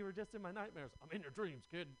 I thought you were just in my nightmares. I'm in your dreams,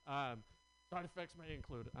 kid. Side effects may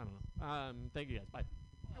include. I don't know. Thank you guys. Bye.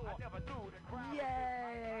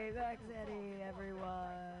 Yay! Thanks, Eddie,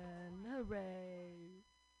 everyone. Hooray!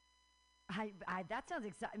 That sounds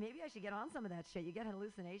exciting. Maybe I should get on some of that shit. You get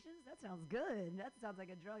hallucinations? That sounds good. That sounds like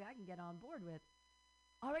a drug I can get on board with.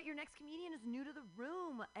 All right, your next comedian is new to the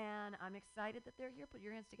room, and I'm excited that they're here. Put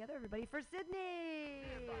your hands together, everybody, for Sydney.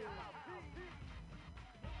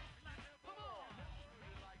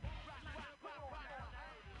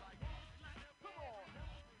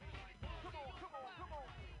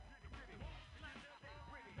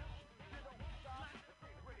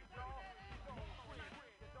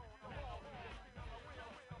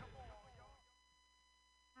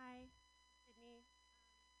 Hi, Sydney.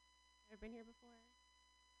 I've been here before.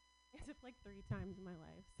 As if like 3 times in my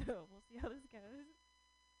life, so we'll see how this goes.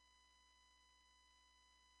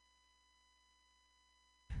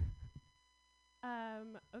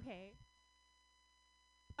 Okay.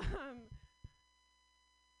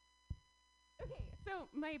 Okay, so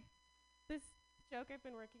this joke I've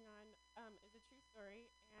been working on is a true story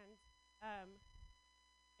and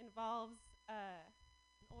involves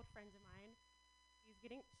an old friend of mine. She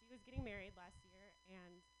was getting married last year,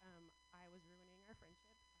 and I was ruining our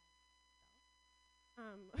friendship.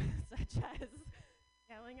 Such as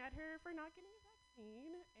yelling at her for not getting a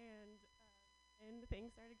vaccine, and things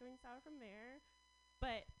started going sour from there.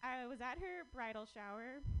 But I was at her bridal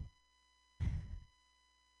shower.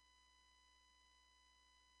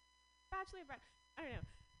 Bachelor, I don't know.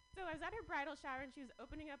 So I was at her bridal shower, and she was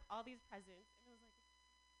opening up all these presents, and it was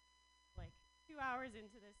like 2 hours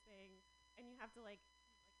into this thing, and you have to like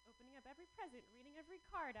opening up every present, reading every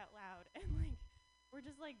card out loud, and like we're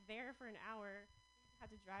just like there for an hour. Had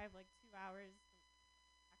to drive like 2 hours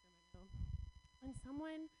from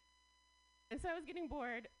Sacramento, and so I was getting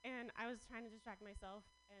bored, and I was trying to distract myself,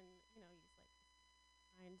 and use like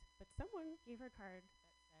mind. But someone gave her a card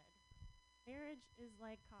that said, "Marriage is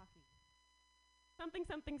like coffee, something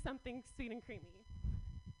something something sweet and creamy,"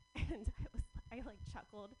 and I like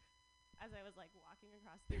chuckled as I was like walking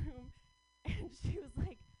across the room, and she was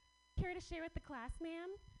like, "Care to share with the class,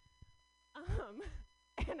 ma'am?"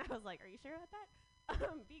 And I was like, "Are you sure about that?"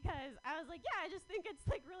 Because I was like, yeah, I just think it's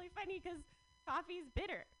like really funny because coffee's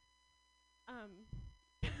bitter.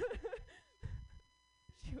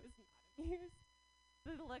 She was not amused.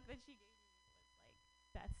 The look that she gave me was like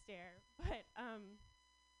death stare. But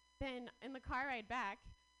then in the car ride back,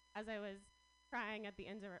 as I was crying at the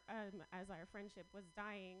end of as our friendship was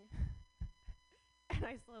dying, and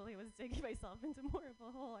I slowly was digging myself into more of a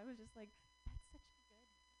hole, I was just like, that's such a good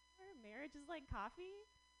metaphor. Marriage is like coffee.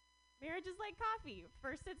 Marriage is like coffee.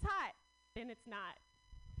 First it's hot, then it's not.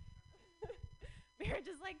 Marriage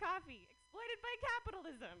is like coffee, exploited by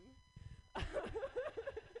capitalism.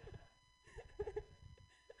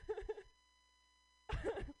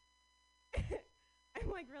 I'm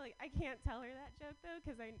like really, I can't tell her that joke though,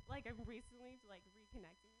 because I'm recently like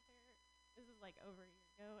reconnecting with her. This is like over a year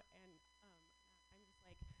ago, and I'm just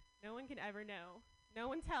like, no one can ever know. No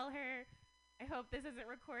one tell her. I hope this isn't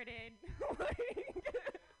recorded.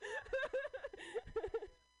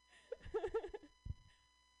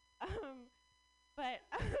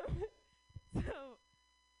 So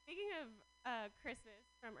speaking of Christmas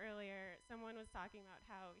from earlier, someone was talking about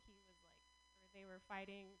how he was like, or they were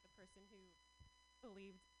fighting the person who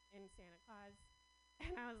believed in Santa Claus,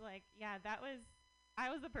 and I was like, yeah,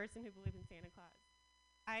 I was the person who believed in Santa Claus.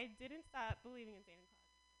 I didn't stop believing in Santa Claus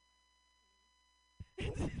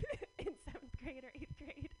in 7th grade or 8th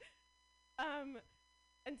grade.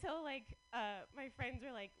 Until like my friends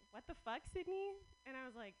were like, "What the fuck, Sydney?" And I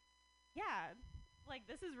was like, "Yeah, like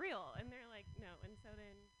this is real." And they're like, "No." And so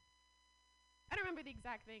then I don't remember the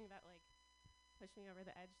exact thing that like pushed me over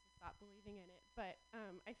the edge to stop believing in it, but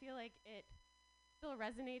I feel like it still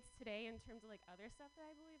resonates today in terms of like other stuff that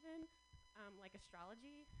I believe in, like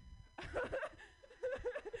astrology.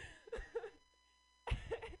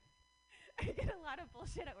 I get a lot of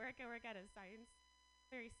bullshit at work. I work at a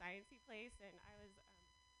very sciencey place, and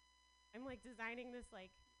I'm like designing this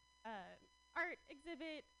like art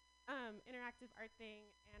exhibit, interactive art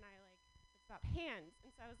thing, and it's about hands.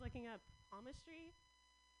 And so I was looking up palmistry,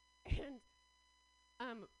 and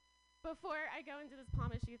before I go into this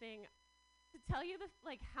palmistry thing, to tell you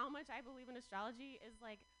how much I believe in astrology is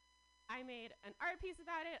I made an art piece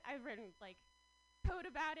about it. I've written code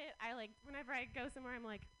about it. Whenever I go somewhere, I'm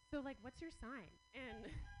like, so what's your sign?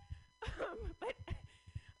 And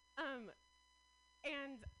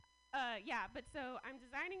but so I'm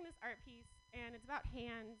designing this art piece, and it's about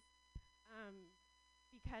hands,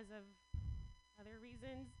 because of other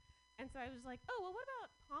reasons. And so I was like, oh well, what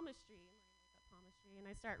about palmistry? And I look up palmistry, and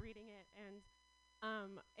I start reading it, and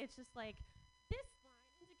it's just this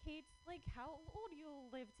line indicates how old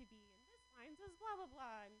you'll live to be, and this line says blah blah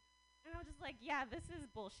blah, and I was just like, yeah, this is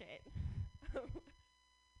bullshit. A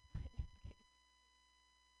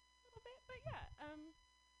little bit, but yeah.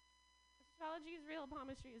 Astrology is real,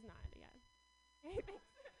 palmistry is not. Yeah. Okay, thanks.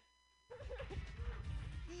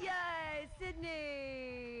 Yay,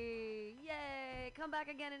 Sydney! Yay! Come back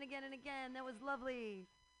again and again and again. That was lovely.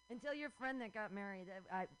 And tell your friend that got married.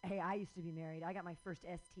 Hey, I used to be married. I got my first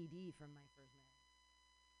STD from my first marriage.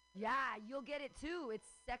 Yeah, you'll get it too. It's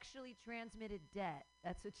sexually transmitted debt.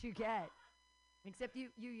 That's what you get. Except you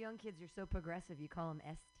young kids, you're so progressive. You call them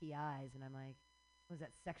STIs, and I'm like, was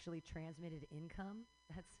that sexually transmitted income?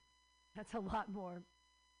 That's a lot more.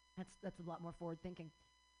 That's a lot more forward thinking.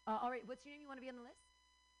 All right, what's your name? You want to be on the list?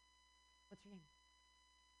 What's your name?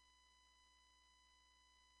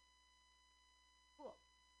 Cool.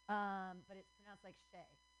 But it's pronounced like Shay,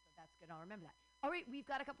 so that's good. I'll remember that. All right, we've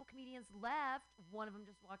got a couple comedians left. One of them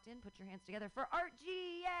just walked in. Put your hands together for Art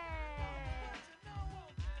G. Yay!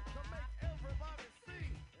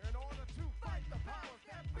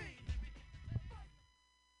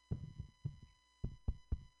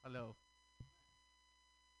 Hello.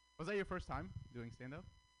 Was that your first time doing stand-up?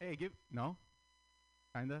 Hey, no?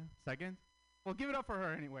 Kinda? Second? Well, give it up for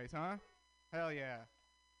her anyways, huh? Hell yeah.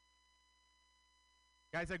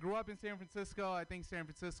 Guys, I grew up in San Francisco. I think San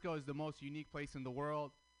Francisco is the most unique place in the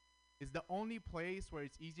world. It's the only place where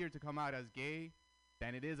it's easier to come out as gay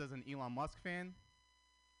than it is as an Elon Musk fan.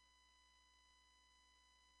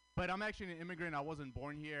 But I'm actually an immigrant. I wasn't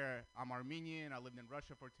born here. I'm Armenian. I lived in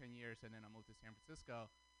Russia for 10 years, and then I moved to San Francisco.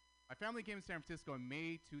 My family came to San Francisco in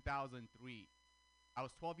May 2003. I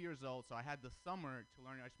was 12 years old, so I had the summer to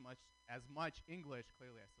learn as much English.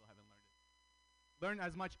 Clearly, I still haven't learned it. Learn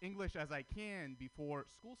as much English as I can before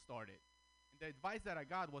school started. And the advice that I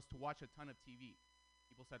got was to watch a ton of TV.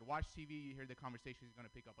 People said, watch TV, you hear the conversation, you're going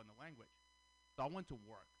to pick up on the language. So I went to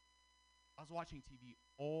work. I was watching TV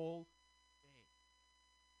all day.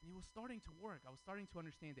 And it was starting to work. I was starting to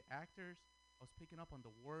understand the actors. I was picking up on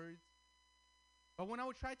the words. But when I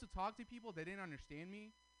would try to talk to people, they didn't understand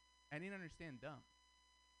me. I didn't understand them.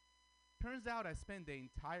 Turns out I spent the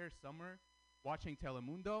entire summer watching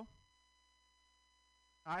Telemundo.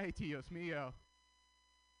 Ay, Dios mío.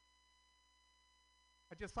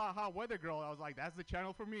 I just saw Hot Weather Girl. I was like, that's the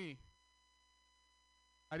channel for me.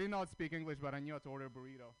 I didn't know how to speak English, but I knew how to order a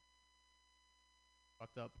burrito.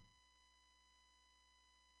 Fucked up.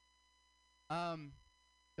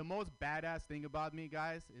 The most badass thing about me,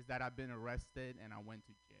 guys, is that I've been arrested and I went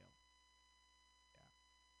to jail. Yeah.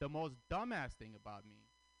 The most dumbass thing about me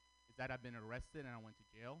is that I've been arrested and I went to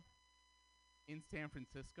jail in San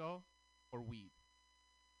Francisco for weed.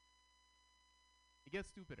 It gets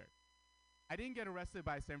stupider. I didn't get arrested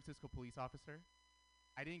by a San Francisco police officer.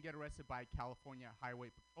 I didn't get arrested by a California Highway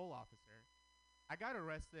Patrol officer. I got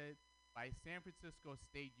arrested by a San Francisco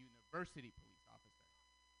State University police officer.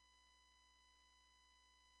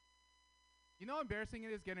 You know how embarrassing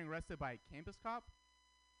it is getting arrested by a campus cop?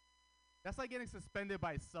 That's like getting suspended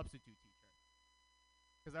by a substitute teacher.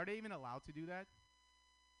 Because are they even allowed to do that?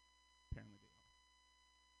 Apparently they are.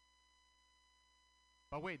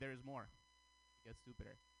 But wait, there is more. It gets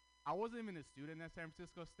stupider. I wasn't even a student at San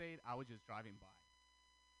Francisco State. I was just driving by.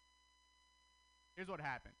 Here's what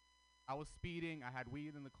happened. I was speeding. I had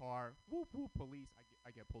weed in the car. Whoop, whoop, police.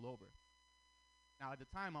 I get pulled over. Now, at the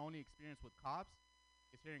time, my only experience with cops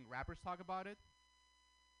is hearing rappers talk about it.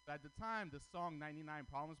 So at the time, the song 99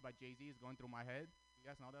 Problems by Jay-Z is going through my head. You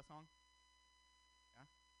guys know that song? Yeah?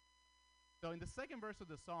 So in the second verse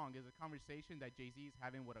of the song is a conversation that Jay-Z is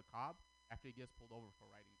having with a cop after he gets pulled over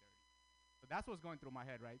for riding dirty. So that's what's going through my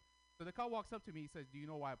head, right? So the cop walks up to me, he says, do you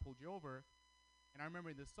know why I pulled you over? And I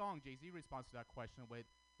remember in the song, Jay-Z responds to that question with,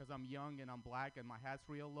 because I'm young and I'm black and my hat's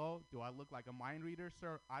real low, do I look like a mind reader,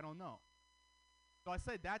 sir? I don't know. So I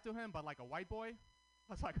said that to him, but like a white boy.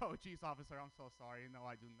 I was like, oh, geez, officer, I'm so sorry. No,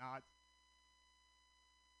 I do not.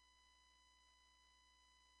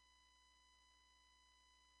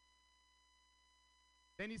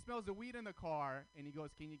 Then he smells the weed in the car, and he goes,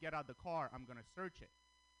 can you get out the car? I'm going to search it.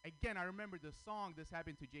 Again, I remember the song, this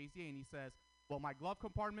happened to Jay-Z, and he says, well, my glove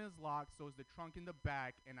compartment is locked, so is the trunk in the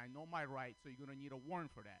back, and I know my rights, so you're going to need a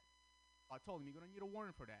warrant for that. I told him, you're going to need a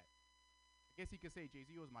warrant for that. I guess he could say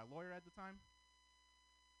Jay-Z was my lawyer at the time.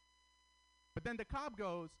 But then the cop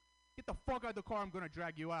goes, get the fuck out of the car, I'm going to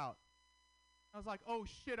drag you out. I was like, oh,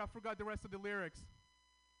 shit, I forgot the rest of the lyrics.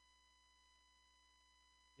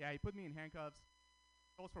 Yeah, he put me in handcuffs.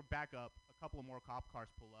 Goes for backup. A couple of more cop cars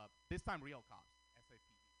pull up. This time, real cops.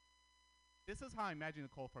 SAPD. This is how I imagine the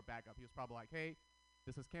call for backup. He was probably like, hey,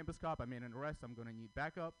 this is campus cop. I made an arrest. I'm going to need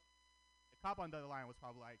backup. The cop on the other line was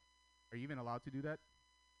probably like, are you even allowed to do that?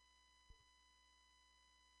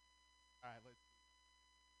 All right, let's see.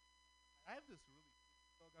 I have this really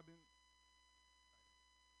dog I've been.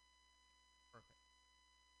 Perfect.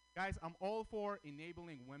 Guys, I'm all for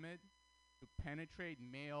enabling women to penetrate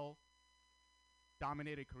male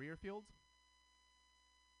dominated career fields.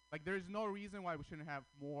 Like, there's no reason why we shouldn't have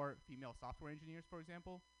more female software engineers, for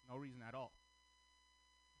example. No reason at all.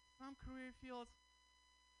 Some career fields,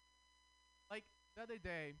 like the other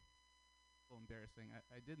day, a little embarrassing.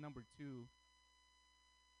 I did number 2.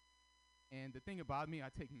 And the thing about me, I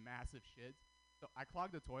take massive shits. So I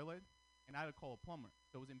clogged the toilet, and I had to call a plumber.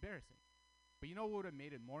 So it was embarrassing. But you know what would have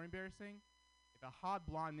made it more embarrassing? If a hot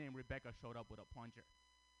blonde named Rebecca showed up with a plunger.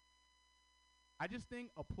 I just think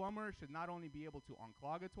a plumber should not only be able to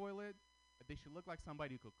unclog a toilet, but they should look like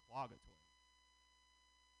somebody who could clog a toilet.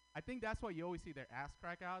 I think that's why you always see their ass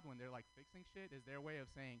crack out when they're like fixing shit, is their way of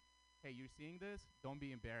saying, hey, you're seeing this? Don't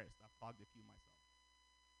be embarrassed. I've clogged a few myself.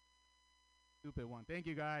 Stupid one. Thank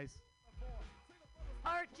you, guys.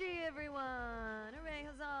 Archie, everyone! Hooray,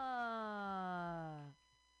 huzzah!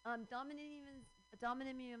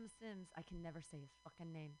 Dominimium Sims, I can never say his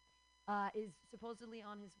fucking name, is supposedly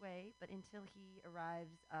on his way, but until he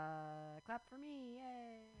arrives, clap for me,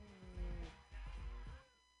 yay!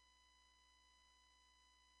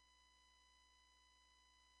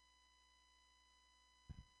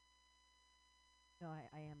 No,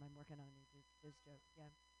 I am. I'm working on it. This joke,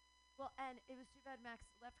 yeah. Well, and it was too bad Max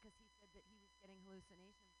left because he said that he was getting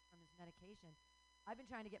hallucinations from his medication. I've been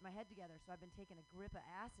trying to get my head together, so I've been taking a grip of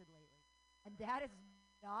acid lately, and that has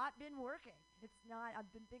not been working. It's not. I've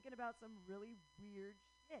been thinking about some really weird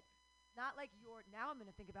shit. Not like your. Now I'm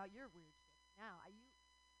gonna think about your weird shit. Now,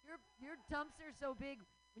 your dumps are so big.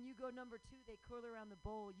 When you go number 2, they curl around the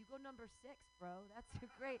bowl. You go number 6, bro. That's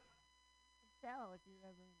great. You can tell if you're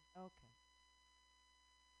ever okay.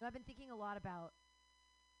 So I've been thinking a lot about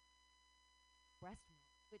breast milk,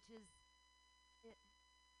 which is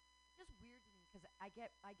just weird to me because I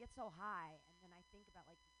get so high, and then I think about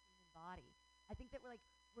like the human body. I think that we're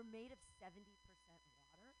made of 70%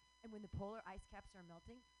 water, and when the polar ice caps are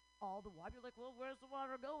melting, all the water. You're like, well, where's the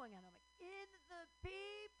water going? And I'm like, in the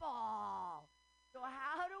people. So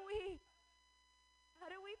how do we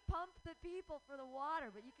pump the people for the water?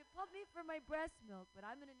 But you can pump me for my breast milk, but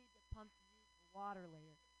I'm gonna need to pump you for water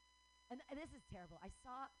later. And this is terrible. I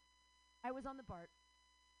was on the BART,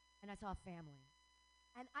 and I saw a family.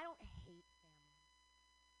 And I don't hate families,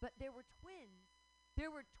 but there were twins.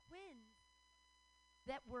 There were twins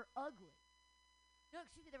that were ugly. No,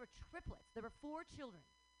 excuse me, there were triplets. There were 4 children.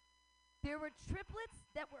 There were triplets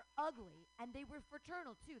that were ugly, and they were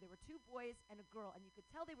fraternal, too. There were 2 boys and a girl, and you could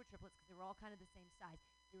tell they were triplets because they were all kind of the same size.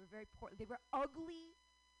 They were very poor. They were ugly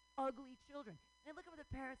children. And I look over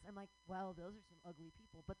the parents, I'm like, well, those are some ugly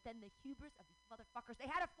people. But then the hubris of these motherfuckers,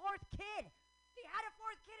 they had a 4th kid. They had a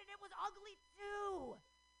 4th kid, and it was ugly, too.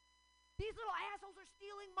 These little assholes are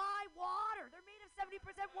stealing my water. They're made of 70%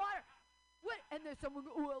 water. What? And there's someone,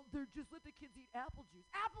 well, they're just let the kids eat apple juice.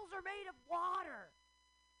 Apples are made of water.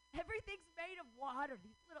 Everything's made of water.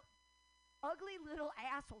 These little ugly little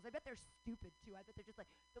assholes. I bet they're stupid, too. I bet they're just like,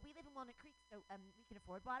 but we live in Walnut Creek, so we can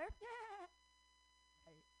afford water.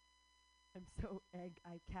 I'm so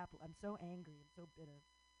angry. I'm so bitter.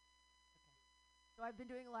 Okay. So I've been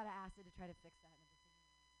doing a lot of acid to try to fix that, and I've been thinking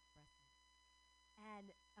a lot about breast milk. And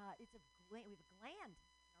we have a gland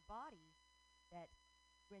in our bodies that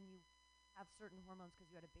when you have certain hormones because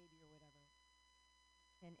you had a baby or whatever,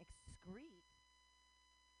 can excrete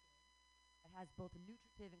that has both a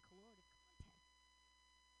nutritive and caloric content.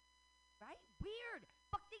 Right? Weird.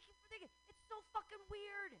 Fuck, thank you for thinking. It's so fucking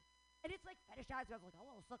weird. And it's like fetishized. I was like, I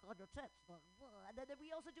want to suck on your tits. And then we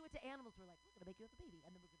also do it to animals. We're like, we're going to make you have a baby. And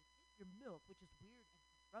then we're going to take your milk, which is weird and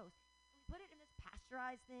gross. And we put it in this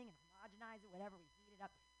pasteurized thing and homogenize it, whatever. We heat it up.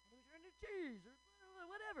 And then we turn it into cheese.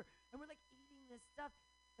 whatever. And we're like eating this stuff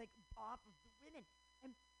like off of the women.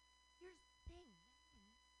 And here's the thing, men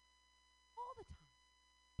all the time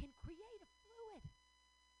can create a fluid.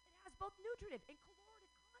 It has both nutritive and caloric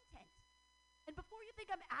content. And before you think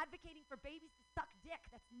I'm advocating for babies to suck dick,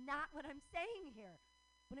 that's not what I'm saying here.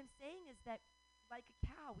 What I'm saying is that, like a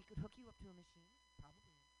cow, we could hook you up to a machine,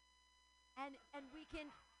 probably, and we can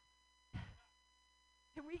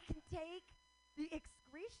take the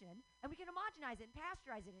excretion and we can homogenize it and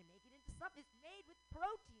pasteurize it and make it into something that's made with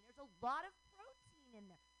protein. There's a lot of protein in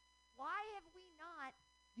there. Why have we not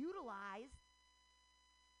utilized?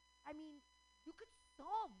 I mean, you could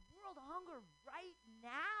solve world hunger right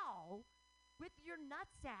now with your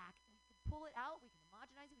nutsack. We can pull it out, we can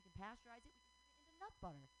homogenize it, we can pasteurize it, we can turn it into nut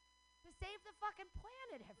butter. To save the fucking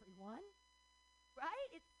planet, everyone. Right?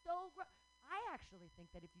 It's so I actually think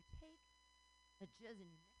that if you take the jizz and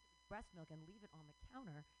you mix it with breast milk and leave it on the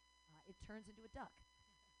counter, it turns into a duck.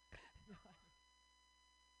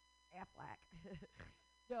 Aflac.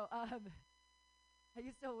 No, I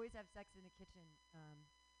used to always have sex in the kitchen,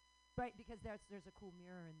 right? Because there's a cool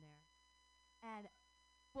mirror in there. And,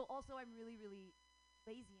 well, also I'm really, really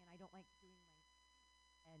lazy and I don't like doing my,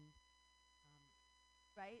 and,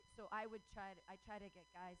 right? So I try to get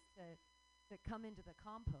guys to come into the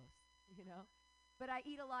compost, you know? But I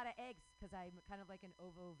eat a lot of eggs because I'm kind of like an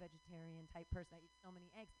ovo-vegetarian type person. I eat so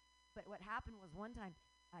many eggs. But what happened was one time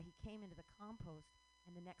he came into the compost,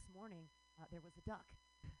 and the next morning there was a duck.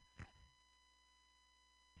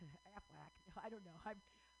 Aflac. No, I don't know.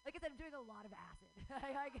 Like I said, I'm doing a lot of acid.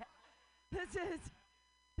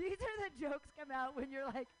 These are the jokes come out when you're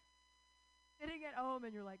like sitting at home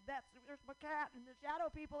and you're like, there's my cat and the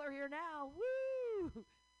shadow people are here now. Woo!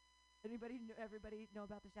 Everybody know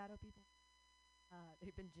about the shadow people?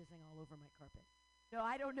 They've been jizzing all over my carpet. No,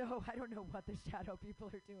 I don't know. I don't know what the shadow people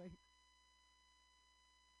are doing.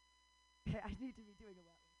 I need to be doing a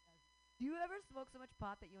lot like that. Do you ever smoke so much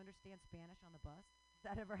pot that you understand Spanish on the bus? Does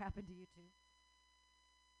that ever happen to you too?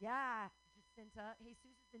 Yeah, Jacinta.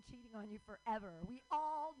 Jesus has been cheating on you forever. We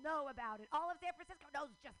all know about it. All of San Francisco knows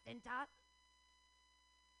Jacinta.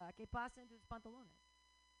 ¿Qué pasa en tus pantalones?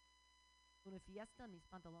 Una fiesta en mis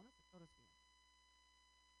pantalones, todos bien.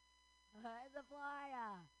 The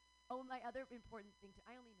flyer. Oh, my other important thing,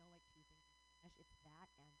 I only know like two things in Spanish. It's that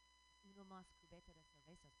and uno más cubeta de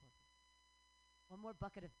cervezas, por favor. One more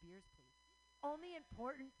bucket of beers, please. Only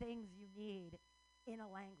important things you need in a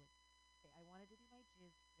language. Okay, I wanted to do my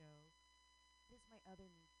jizz joke. This is my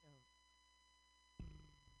other new joke.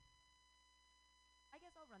 I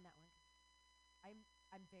guess I'll run that one.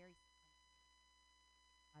 I'm very.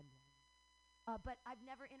 I'm lonely. But I've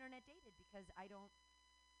never internet dated because I don't.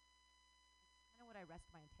 I know what I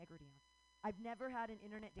rest my integrity on. I've never had an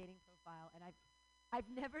internet dating profile, and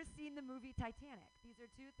I've never seen the movie Titanic. These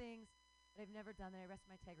are two things that I've never done that I rest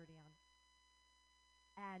my integrity on.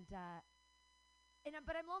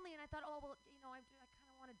 But I'm lonely, and I thought, oh well, you know, I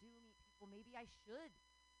kind of want to meet people. Maybe I should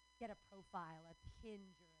get a profile at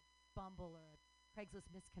Hinge or a Bumble or a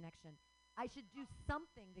Craigslist Misconnection. I should do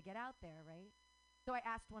something to get out there, right? So I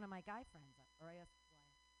asked one of my guy friends, or I asked my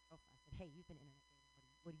profile. I said, hey, you've been internet dating.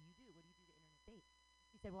 What do you do? What do you do to internet date?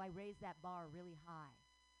 He said, well, I raise that bar really high.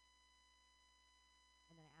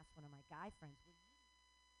 And then I asked one of my guy friends, what do you do?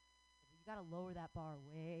 He said, well, you got to lower that bar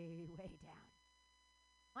way, way down.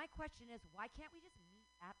 My question is, why can't we just meet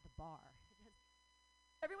at the bar?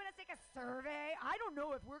 Everyone has to take a survey. I don't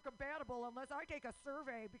know if we're compatible unless I take a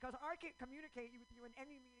survey because I can't communicate with you in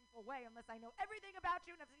any meaningful way unless I know everything about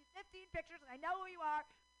you and I've seen 15 pictures and I know who you are.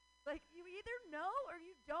 Like, you either know or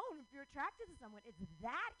you don't if you're attracted to someone. It's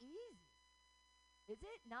that easy. Is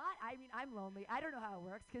it not? I mean, I'm lonely. I don't know how it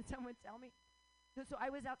works. Can someone tell me? So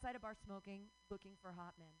I was outside a bar smoking, looking for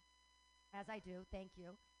hot men, as I do. Thank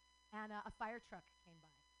you. And a fire truck came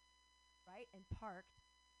by, right, and parked.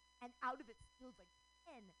 And out of it spilled like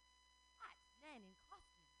 10 hot men in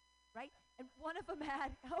costumes, right? And one of them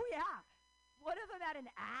had, one of them had an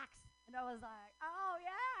axe. And I was like, oh,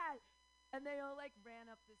 yeah. And they all, like, ran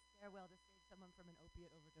up this stairwell to save someone from an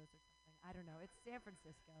opiate overdose or something. I don't know. It's San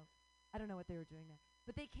Francisco. I don't know what they were doing there.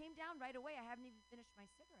 But they came down right away. I haven't even finished my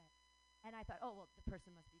cigarette. And I thought, oh, well, the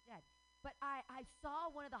person must be dead. But I saw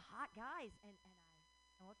one of the hot guys, and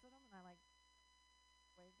I looked at him, and I, like,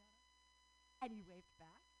 waved at him. And he waved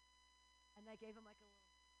back. And I gave him like a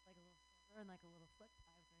little silver and like a little flip.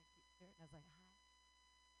 I was wearing a cute skirt, and I was like,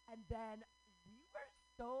 hi. And then we were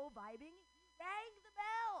so vibing. He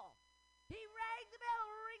rang the bell.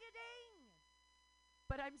 Ring-a-ding.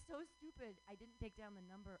 But I'm so stupid. I didn't take down the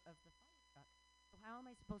number of the fire truck. So how am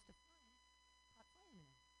I supposed to find hot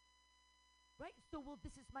firemen? Right. So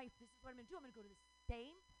this is what I'm gonna do. I'm gonna go to the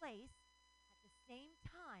same place at the same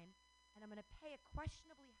time, and I'm going to pay a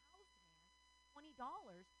questionably housed man $20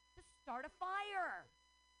 to start a fire.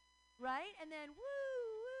 Right? And then, woo,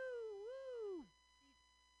 woo, woo.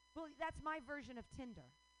 Well, that's my version of Tinder.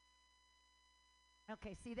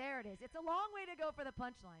 Okay, see, there it is. It's a long way to go for the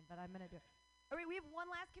punchline, but I'm going to do it. All right, we have one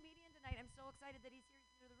last comedian tonight. I'm so excited that he's here.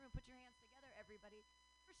 He's near the room. Put your hands together, everybody.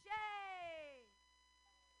 For Shay!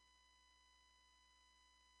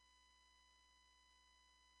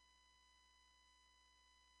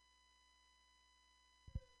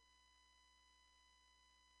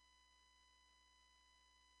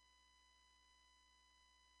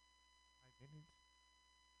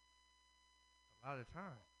 A lot of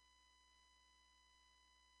time.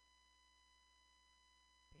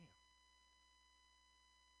 Damn.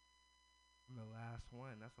 I'm the last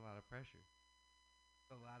one. That's a lot of pressure.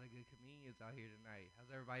 A lot of good comedians out here tonight. How's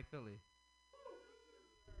everybody feeling?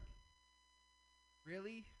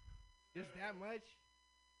 Really? Just that much?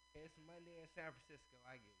 It's Monday in San Francisco.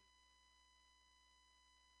 I get it.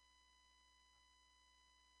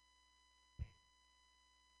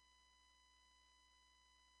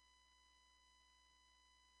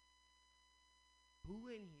 Who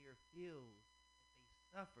in here feels that they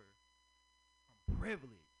suffer from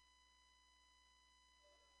privilege?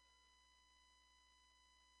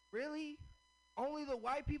 Really? Only the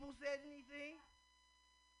white people said anything?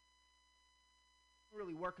 I'm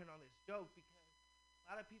really working on this joke because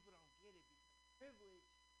a lot of people don't get it because privilege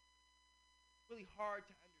is really hard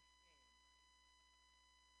to understand.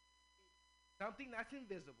 It's something that's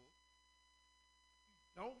invisible.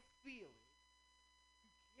 You don't feel it.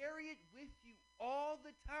 Carry it with you all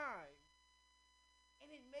the time, and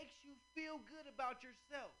it makes you feel good about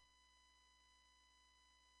yourself.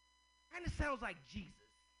 Kind of sounds like Jesus.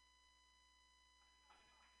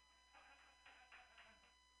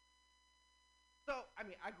 So, I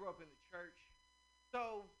mean, I grew up in the church,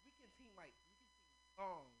 so we can sing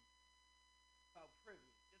songs about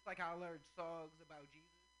privilege, just like I learned songs about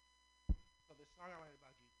Jesus. So the song I learned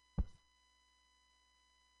about Jesus was,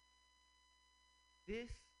 this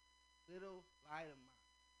little light of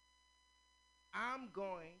mine, I'm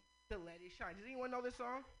going to let it shine. Does anyone know this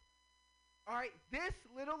song? All right, this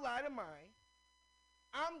little light of mine,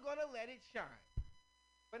 I'm going to let it shine.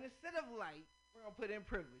 But instead of light, we're going to put in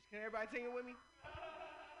privilege. Can everybody sing it with me?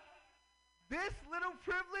 This little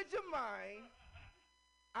privilege of mine,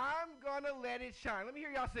 I'm going to let it shine. Let me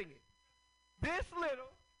hear y'all sing it. This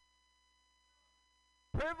little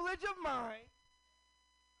privilege of mine,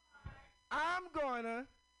 I'm going to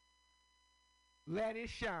let it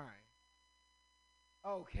shine.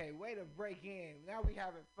 Okay, way to break in. Now we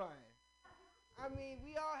having fun. I mean,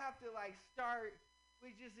 we all have to start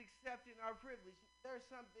with just accepting our privilege. There's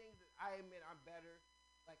some things that I admit I'm better.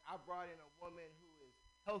 Like I brought in a woman who is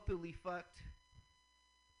healthily fucked.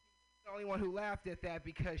 She's the only one who laughed at that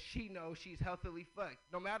because she knows she's healthily fucked.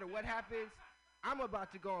 No matter what happens, I'm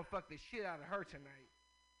about to go and fuck the shit out of her tonight.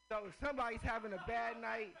 So if somebody's having a bad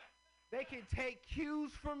night, they can take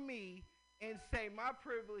cues from me and say my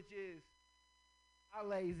privilege is I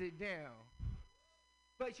lays it down.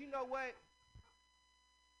 But you know what?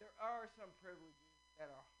 There are some privileges that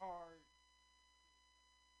are hard.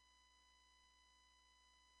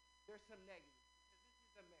 There's some negatives because this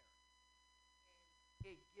is America.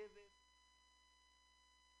 And it giveth.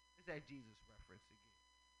 Is that Jesus reference again?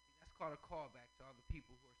 See, that's called a callback to all the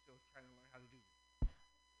people who are still trying to learn how to do this.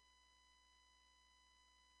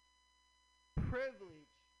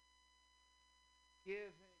 Privilege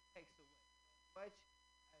gives and it takes away. As much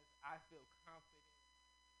as I feel confident,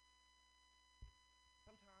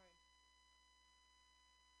 sometimes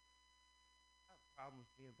I have problems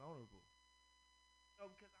being vulnerable. You know,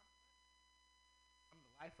 because I'm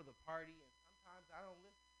the life of the party, and sometimes I don't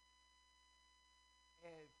listen.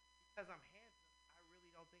 And because I'm handsome, I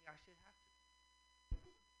really don't think I should have to.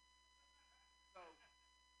 So,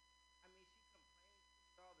 I mean, she complains to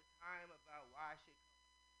me all the time about why I should come.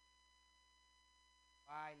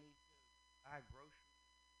 I need to buy groceries,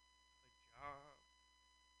 a job.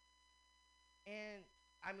 And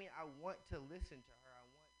I mean, I want to listen to her. I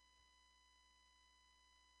want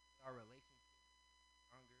our relationship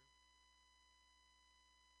stronger.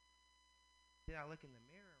 Then I look in the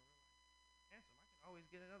mirror and realize, handsome, I can always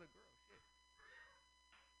get another girl. Shit.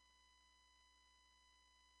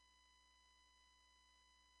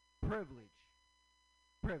 Privilege.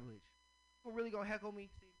 Privilege. You really gonna heckle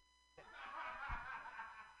me?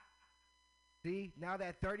 See, now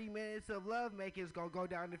that 30 minutes of love making is going to go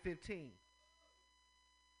down to 15.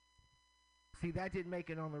 See, that didn't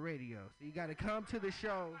make it on the radio. So you got to come to the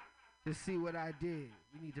show to see what I did.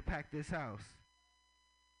 We need to pack this house.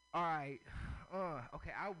 All right.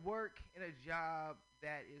 Okay, I work in a job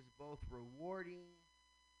that is both rewarding,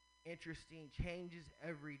 interesting, changes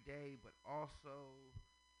every day, but also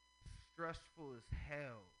stressful as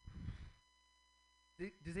hell.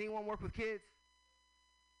 Does anyone work with kids?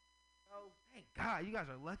 No. Thank God, you guys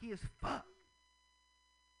are lucky as fuck.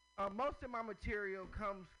 Most of my material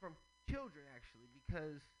comes from children, actually,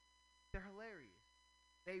 because they're hilarious.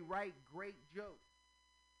 They write great jokes.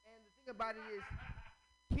 And the thing about it is,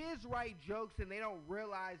 kids write jokes and they don't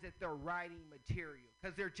realize that they're writing material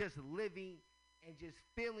because they're just living and just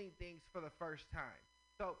feeling things for the first time.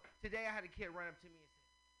 So today I had a kid run up to me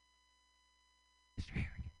and say, Mr. Harrigan,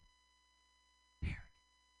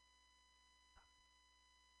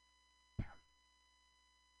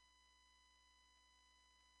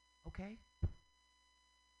 okay,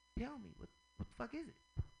 tell me, what the fuck is it?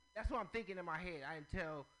 That's what I'm thinking in my head. I didn't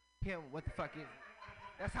tell him what the fuck is it.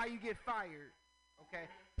 That's how you get fired, okay?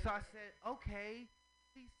 So I said, okay,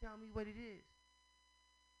 please tell me what it is.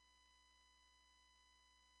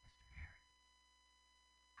 Mr. Harris,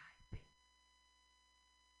 I think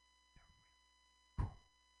they're really cool.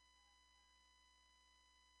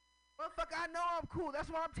 Motherfucker, I know I'm cool. That's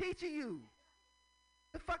why I'm teaching you.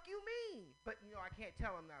 The fuck you mean? But, you know, I can't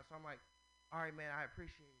tell him now. So I'm like, all right, man, I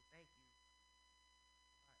appreciate it. Thank you.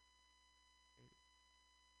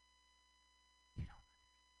 You don't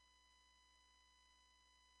understand.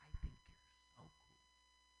 I think you're so cool.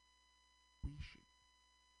 We should be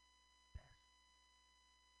best.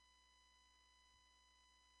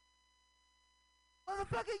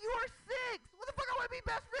 Motherfucker, you are 6. What the fuck I want to be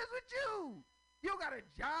best friends with you? You don't got a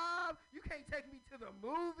job. You can't take me to the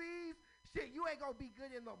movies. Shit, you ain't gonna be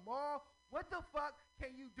good in the mall. What the fuck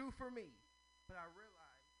can you do for me? But I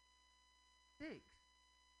realized, 6,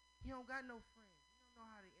 he don't got no friends. He don't know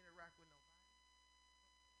how to interact with nobody.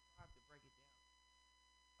 I have to break it down.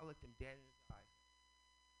 I looked him dead in his eyes.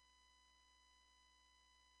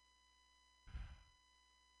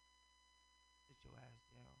 Sit your ass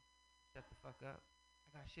down. Shut the fuck up.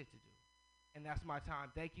 I got shit to do. And that's my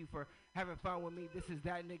time. Thank you for having fun with me. This is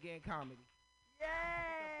That Nigga in Comedy. Yay!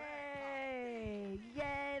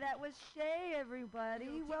 Yay! That was Shay,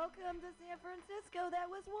 everybody. Welcome to San Francisco.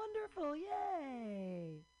 That was wonderful.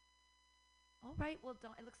 Yay! All right. Well,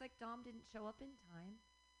 it looks like Dom didn't show up in time,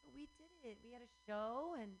 but we did it. We had a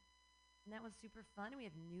show, and that was super fun. And we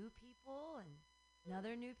have new people and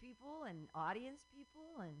other new people and audience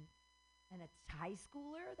people and a high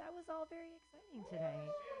schooler. That was all very exciting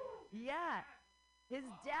today. Yeah. His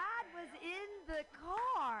dad was in the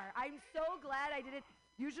car. I'm so glad I did it.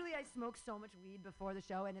 Usually I smoke so much weed before the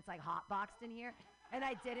show, and it's like hot boxed in here, and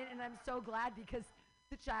I didn't, and I'm so glad because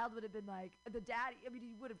the child would have been like, the dad, I mean,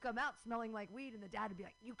 he would have come out smelling like weed, and the dad would be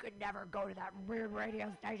like, you could never go to that weird radio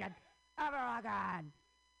station ever again.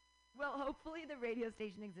 Well, hopefully the radio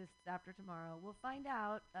station exists after tomorrow. We'll find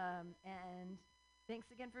out, and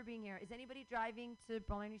thanks again for being here. Is anybody driving to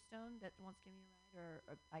Blarney Stone that wants to give me a ride,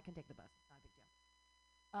 or I can take the bus? It's not a big deal.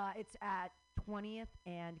 It's at 20th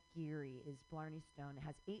and Geary is Blarney Stone. It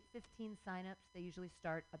has 8:15 signups. They usually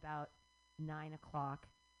start about 9 o'clock.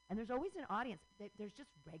 And there's always an audience. There's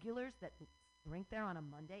just regulars that drink there on a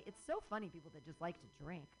Monday. It's so funny, people that just like to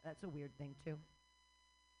drink. That's a weird thing, too.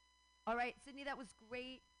 All right, Sydney, that was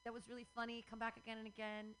great. That was really funny. Come back again and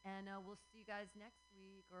again. And we'll see you guys next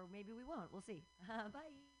week. Or maybe we won't. We'll see.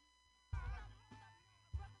 Bye.